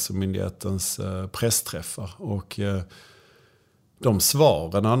Folkhälsomyndighetens pressträffar. Och de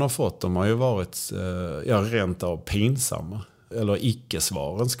svaren han har fått, de har ju varit rent av pinsamma. Eller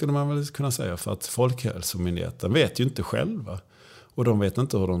icke-svaren skulle man väl kunna säga. För att Folkhälsomyndigheten vet ju inte själva. Och de vet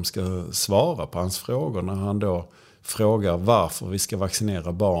inte hur de ska svara på hans frågor när han då frågar varför vi ska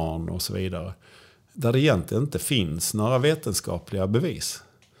vaccinera barn och så vidare. Där det egentligen inte finns några vetenskapliga bevis.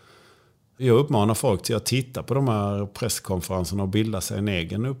 Jag uppmanar folk till att titta på de här presskonferenserna och bilda sig en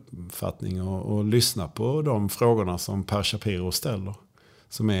egen uppfattning och lyssna på de frågorna som Per Shapiro ställer.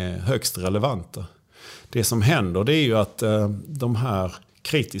 Som är högst relevanta. Det som händer, det är ju att de här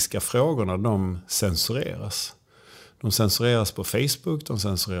kritiska frågorna, de censureras. De censureras på Facebook, de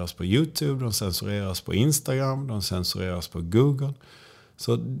censureras på YouTube, de censureras på Instagram, de censureras på Google.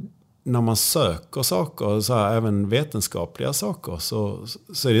 Så när man söker saker, så här, även vetenskapliga saker,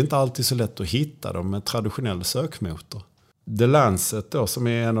 så är det inte alltid så lätt att hitta dem med traditionell sökmotor. The Lancet då, som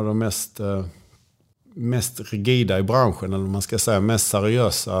är en av de mest rigida i branschen, eller man ska säga mest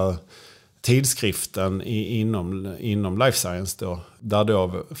seriösa tidskriften inom life science då, där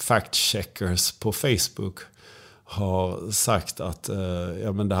då fact-checkers på Facebook har sagt att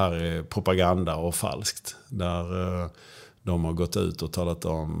men det här är propaganda och falskt. Där de har gått ut och talat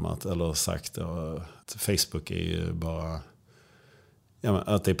om eller sagt att Facebook är ju bara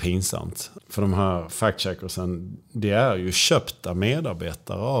att det är pinsamt. För de här fact-checkersen, det är ju köpta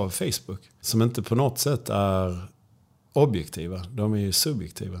medarbetare av Facebook som inte på något sätt är objektiva. De är ju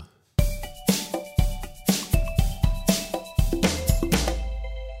subjektiva.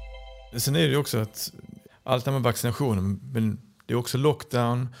 Sen är det ju också att allt det med vaccinationen, men det är också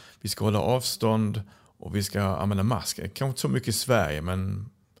lockdown, vi ska hålla avstånd och vi ska använda masker. Kanske inte så mycket i Sverige, men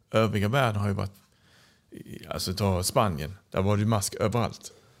övriga världen har ju varit, alltså ta Spanien, där var det mask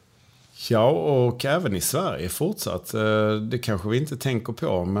överallt. Ja, och även i Sverige fortsatt. Det kanske vi inte tänker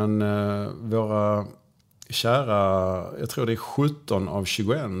på, men våra kära, jag tror det är 17 av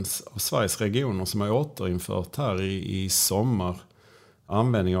 21 av Sveriges regioner som har återinfört här i sommar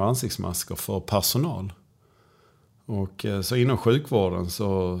användning av ansiktsmasker för personal. Och så inom sjukvården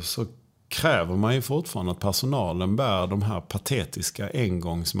så kräver man ju fortfarande att personalen bär de här patetiska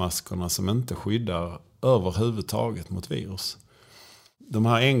engångsmaskerna som inte skyddar överhuvudtaget mot virus. De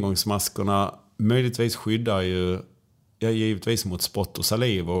här engångsmaskerna möjligtvis skyddar ju givetvis mot spott och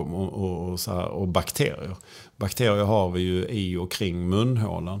saliv och bakterier. Bakterier har vi ju i och kring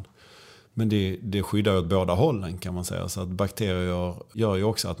munhålan. Men det skyddar åt båda hållen kan man säga. Så att bakterier gör ju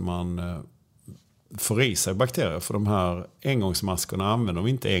också att man får i sig bakterier. För de här engångsmaskerna använder vi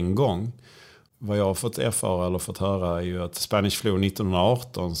inte en gång. Vad jag har fått erfara eller fått höra är ju att Spanish flu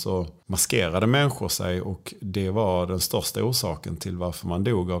 1918 så maskerade människor sig. Och det var den största orsaken till varför man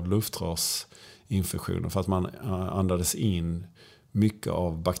dog av luftrörsinfektioner. För att man andades in mycket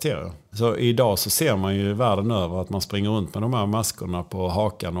av bakterier. Så idag så ser man ju världen över att man springer runt med de här maskerna på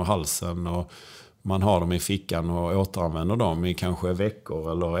hakan och halsen och man har dem i fickan och återanvänder dem i kanske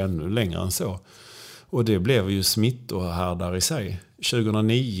veckor eller ännu längre än så. Och det blev ju smittohärdar i sig.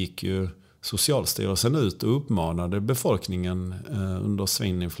 2009 gick ju Socialstyrelsen ut och uppmanade befolkningen under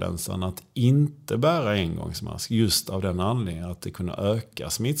svininfluensan att inte bära engångsmask just av den anledningen att det kunde öka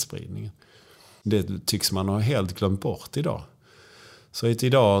smittspridningen. Det tycks man ha helt glömt bort idag. Så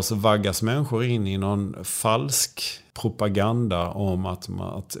idag så vaggas människor in i någon falsk propaganda om att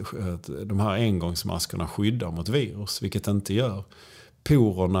de här engångsmaskerna skyddar mot virus, vilket det inte gör.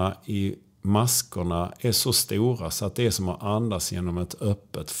 Porerna i maskerna är så stora så att det är som att andas genom ett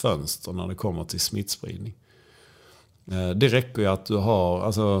öppet fönster när det kommer till smittspridning. Det räcker ju att du har,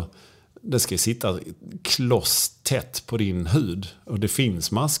 alltså det ska sitta kloss tätt på din hud. Och det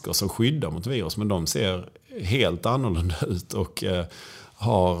finns masker som skyddar mot virus, men de ser helt annorlunda ut och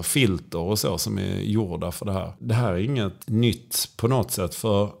har filter och så som är gjorda för det här. Det här är inget nytt på något sätt,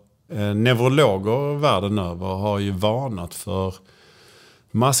 för neurologer världen över har ju varnat för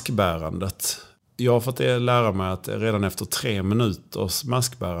maskbärandet. Jag har fått lära mig att redan efter 3 minuters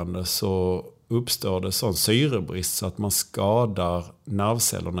maskbärande så uppstår det sån syrebrist så att man skadar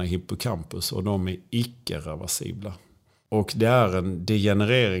nervcellerna i hippocampus och de är icke-reversibla. Och det är en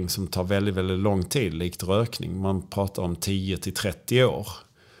degenerering som tar väldigt, väldigt lång tid, likt rökning. Man pratar om 10-30 år.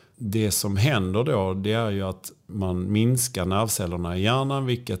 Det som händer då, det är ju att man minskar nervcellerna i hjärnan,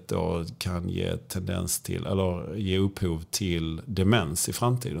 vilket då kan ge tendens till, eller ge upphov till demens i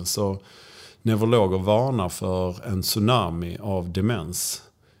framtiden. Så neurologer varnar för en tsunami av demens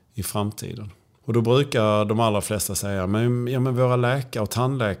i framtiden. Och då brukar de allra flesta säga, men våra läkare och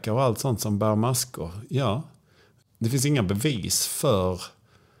tandläkare och allt sånt som bär masker, ja, det finns inga bevis för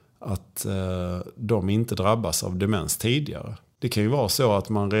att de inte drabbas av demens tidigare. Det kan ju vara så att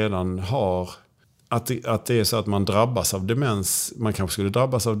man redan har, att det är så att man drabbas av demens. Man kanske skulle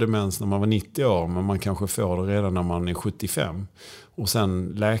drabbas av demens när man var 90 år, men man kanske får det redan när man är 75. Och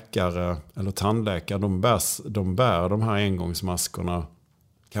sen läkare eller tandläkare, de bär de här engångsmaskerna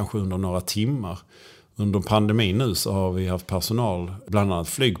kanske under några timmar. Under pandemin nu så har vi haft personal, bland annat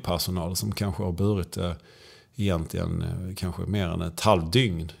flygpersonal, som kanske har burit det egentligen kanske mer än ett halvt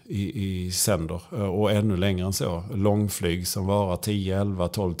dygn i sänder. Och ännu längre än så. Långflyg som varar 10, 11,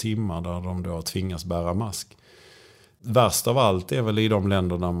 12 timmar där de då tvingas bära mask. Värst av allt är väl i de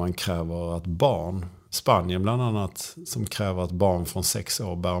länderna man kräver att barn, Spanien bland annat, som kräver att barn från 6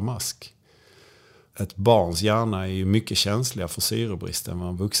 år bär mask. Ett barns hjärna är ju mycket känsliga för syrebrist än vad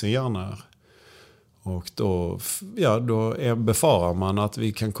en vuxen hjärna är. Och då befarar man att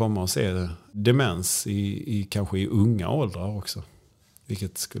vi kan komma och se demens kanske i unga åldrar också.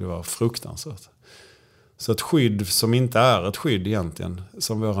 Vilket skulle vara fruktansvärt. Så ett skydd som inte är ett skydd egentligen,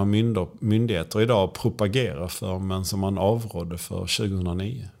 som våra myndigheter idag propagerar för, men som man avrådde för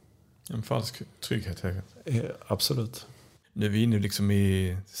 2009. En falsk trygghet. Absolut. Nu är vi inne liksom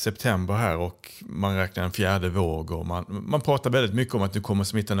i september här och man räknar en 4:e våg. Och man pratar väldigt mycket om att nu kommer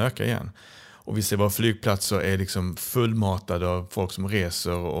smittan öka igen. Och vi ser våra flygplatser är liksom fullmatade av folk som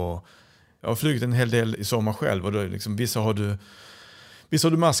reser. Och jag har flugit en hel del i sommar själv. Och då är liksom, vissa har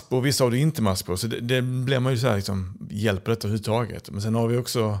du mask på och vissa har du inte mask på. Så det blir man ju så här liksom, hjälper detta överhuvudtaget. Men sen har vi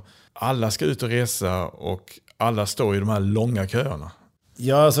också, alla ska ut och resa och alla står i de här långa köerna.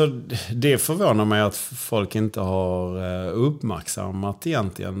 Ja, alltså det förvånar mig att folk inte har uppmärksammat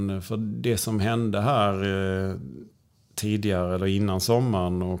egentligen. För det som hände här tidigare eller innan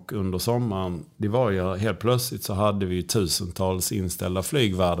sommaren och under sommaren, det var ju helt plötsligt så hade vi tusentals inställda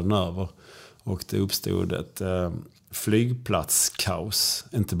flyg världen över. Och det uppstod ett flygplatskaos.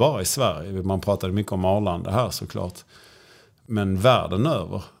 Inte bara i Sverige, man pratade mycket om Arlanda här såklart. Men världen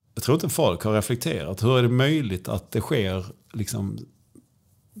över. Jag tror inte folk har reflekterat. Hur är det möjligt att det sker liksom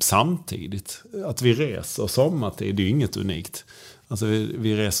samtidigt? Att vi reser sommartid, det är ju inget unikt. Alltså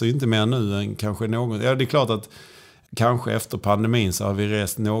vi reser ju inte mer nu än kanske något. Ja, det är klart att kanske efter pandemin så har vi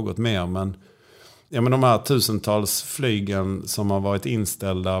rest något mer. Men de här tusentals flygen som har varit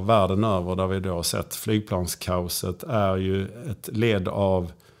inställda världen över, där vi då har sett flygplanskaoset, är ju ett led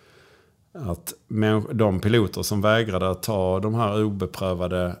av att de piloter som vägrade att ta de här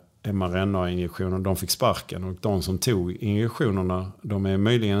obeprövade mRNA-injektionerna, de fick sparken. Och de som tog injektionerna, de är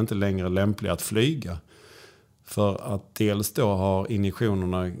möjligen inte längre lämpliga att flyga. För att dels då har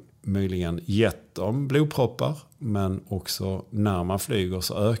injektionerna möjligen gett dem blodproppar, men också när man flyger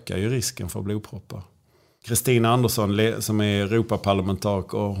så ökar ju risken för blodproppar. Kristina Andersson som är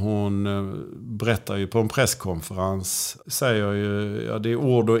Europaparlamentariker, hon berättar ju på en presskonferens, säger ju, ja, det är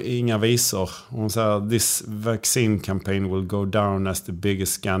ord och inga visor. Hon säger this vaccine campaign will go down as the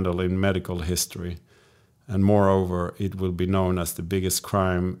biggest scandal in medical history. And moreover, it will be known as the biggest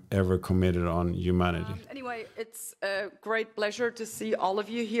crime ever committed on humanity. Anyway, it's a great pleasure to see all of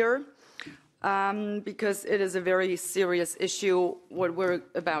you here. Because it is a very serious issue, what we're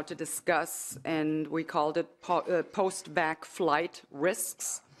about to discuss, and we called it post-vac flight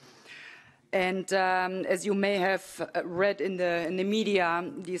risks. And as you may have read in the media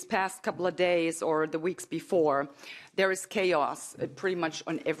these past couple of days or the weeks before, there is chaos pretty much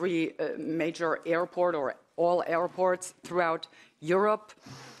on every major airport or all airports throughout Europe.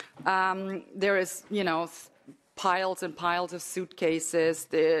 There is, piles and piles of suitcases.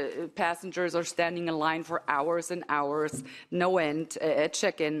 The passengers are standing in line for hours and hours, no end at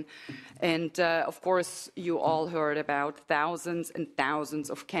check-in. And of course, you all heard about thousands and thousands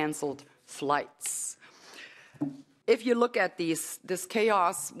of canceled flights. If you look at this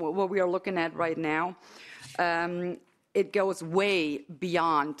chaos, what we are looking at right now, it goes way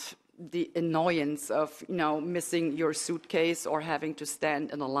beyond the annoyance of, missing your suitcase or having to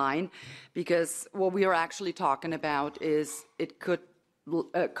stand in a line, because what we are actually talking about is it could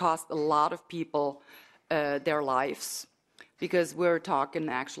cost a lot of people their lives, because we're talking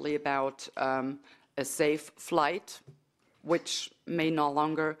actually about a safe flight, which may no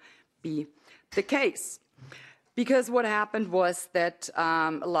longer be the case. Because what happened was that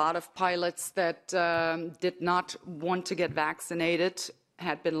a lot of pilots that did not want to get vaccinated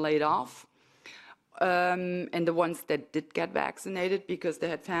had been laid off. And the ones that did get vaccinated because they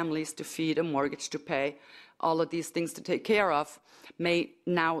had families to feed, a mortgage to pay, all of these things to take care of, may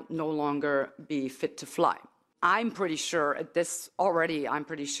now no longer be fit to fly. I'm pretty sure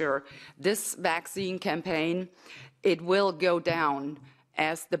this vaccine campaign, it will go down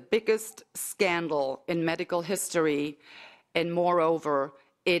as the biggest scandal in medical history, and moreover,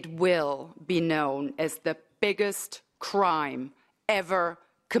 it will be known as the biggest crime ever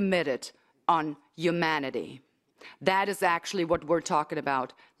committed on humanity. That is actually what we're talking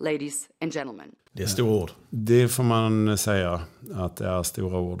about, ladies and gentlemen. Det är stora ord. Det får man säga att det är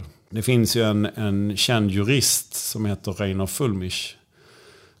stora ord. Det finns ju en känd jurist som heter Reiner Fullmich,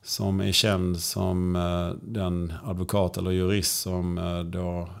 som är känd som den advokat eller jurist som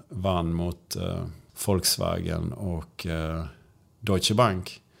då vann mot Volkswagen och Deutsche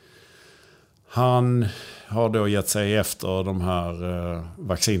Bank. Han har då gett sig efter de här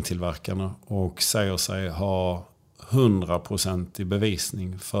vaccintillverkarna och säger sig ha 100%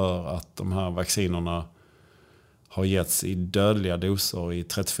 bevisning för att de här vaccinerna har getts i dödliga doser i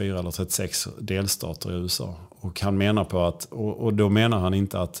 34 eller 36 delstater i USA. Och han menar på att, och då menar han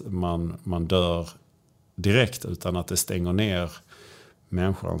inte att man dör direkt, utan att det stänger ner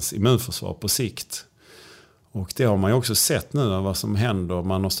människans immunförsvar på sikt. Och det har man ju också sett nu vad som händer.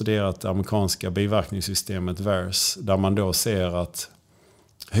 Man har studerat det amerikanska biverkningssystemet VAERS, där man då ser att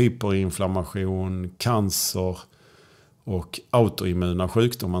hyperinflammation, cancer och autoimmuna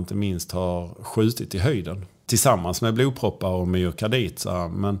sjukdomar inte minst har skjutit i höjden. Tillsammans med blodproppar och myokardit.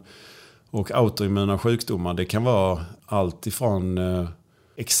 Och autoimmuna sjukdomar, det kan vara allt ifrån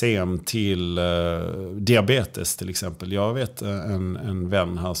eksem till diabetes till exempel. Jag vet en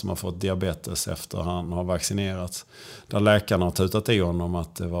vän här som har fått diabetes efter han har vaccinerats. Där läkarna har tutat i honom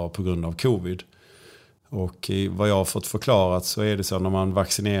att det var på grund av covid. Och vad jag har fått förklarat så är det så att när man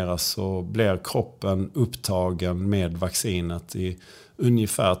vaccineras så blir kroppen upptagen med vaccinet i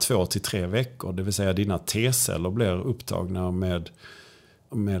ungefär 2 till 3 veckor. Det vill säga dina T-celler blir upptagna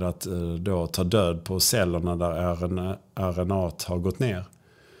med att då ta död på cellerna där RNA har gått ner.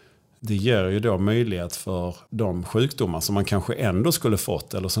 Det ger ju då möjlighet för de sjukdomar som man kanske ändå skulle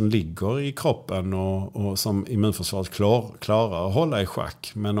fått eller som ligger i kroppen och som immunförsvaret klarar att hålla i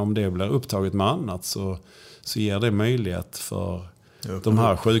schack. Men om det blir upptaget med annat så ger det möjlighet för de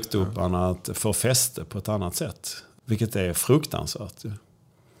här sjukdomarna att få fäste på ett annat sätt. Vilket är fruktansvärt.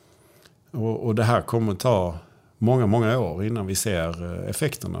 Och det här kommer att ta många, många år innan vi ser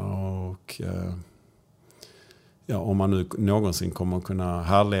effekterna. Och om man nu någonsin kommer att kunna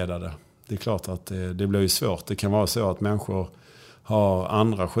härleda det. Det är klart att det blir ju svårt. Det kan vara så att människor har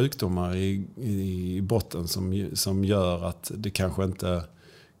andra sjukdomar i botten som gör att det kanske inte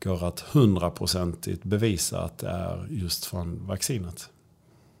går att 100% bevisa att det är just från vaccinet.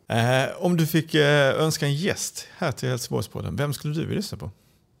 Om du fick önska en gäst här till Hälsovårdspodden, vem skulle du vilja lyssna på?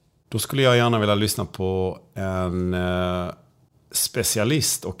 Då skulle jag gärna vilja lyssna på en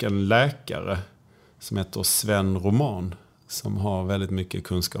specialist och en läkare som heter Sven Roman, som har väldigt mycket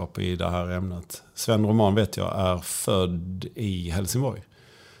kunskap i det här ämnet. Sven Roman vet jag är född i Helsingborg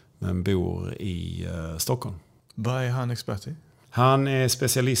men bor i Stockholm. Vad är han expert i? Han är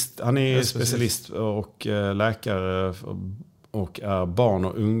specialist och läkare och är barn-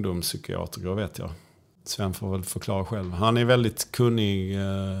 och ungdomspsykiater, vet jag. Sven får väl förklara själv. Han är väldigt kunnig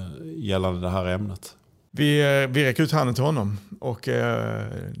gällande det här ämnet. Vi räcker ut handen till honom och det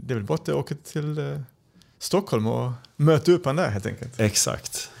är väl bara att åka till Stockholm och möta upp han där helt enkelt.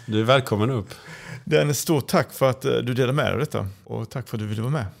 Exakt. Du är välkommen upp. Det är en stort tack för att du delade med dig av detta och tack för att du ville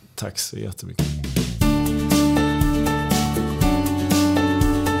vara med. Tack så jättemycket.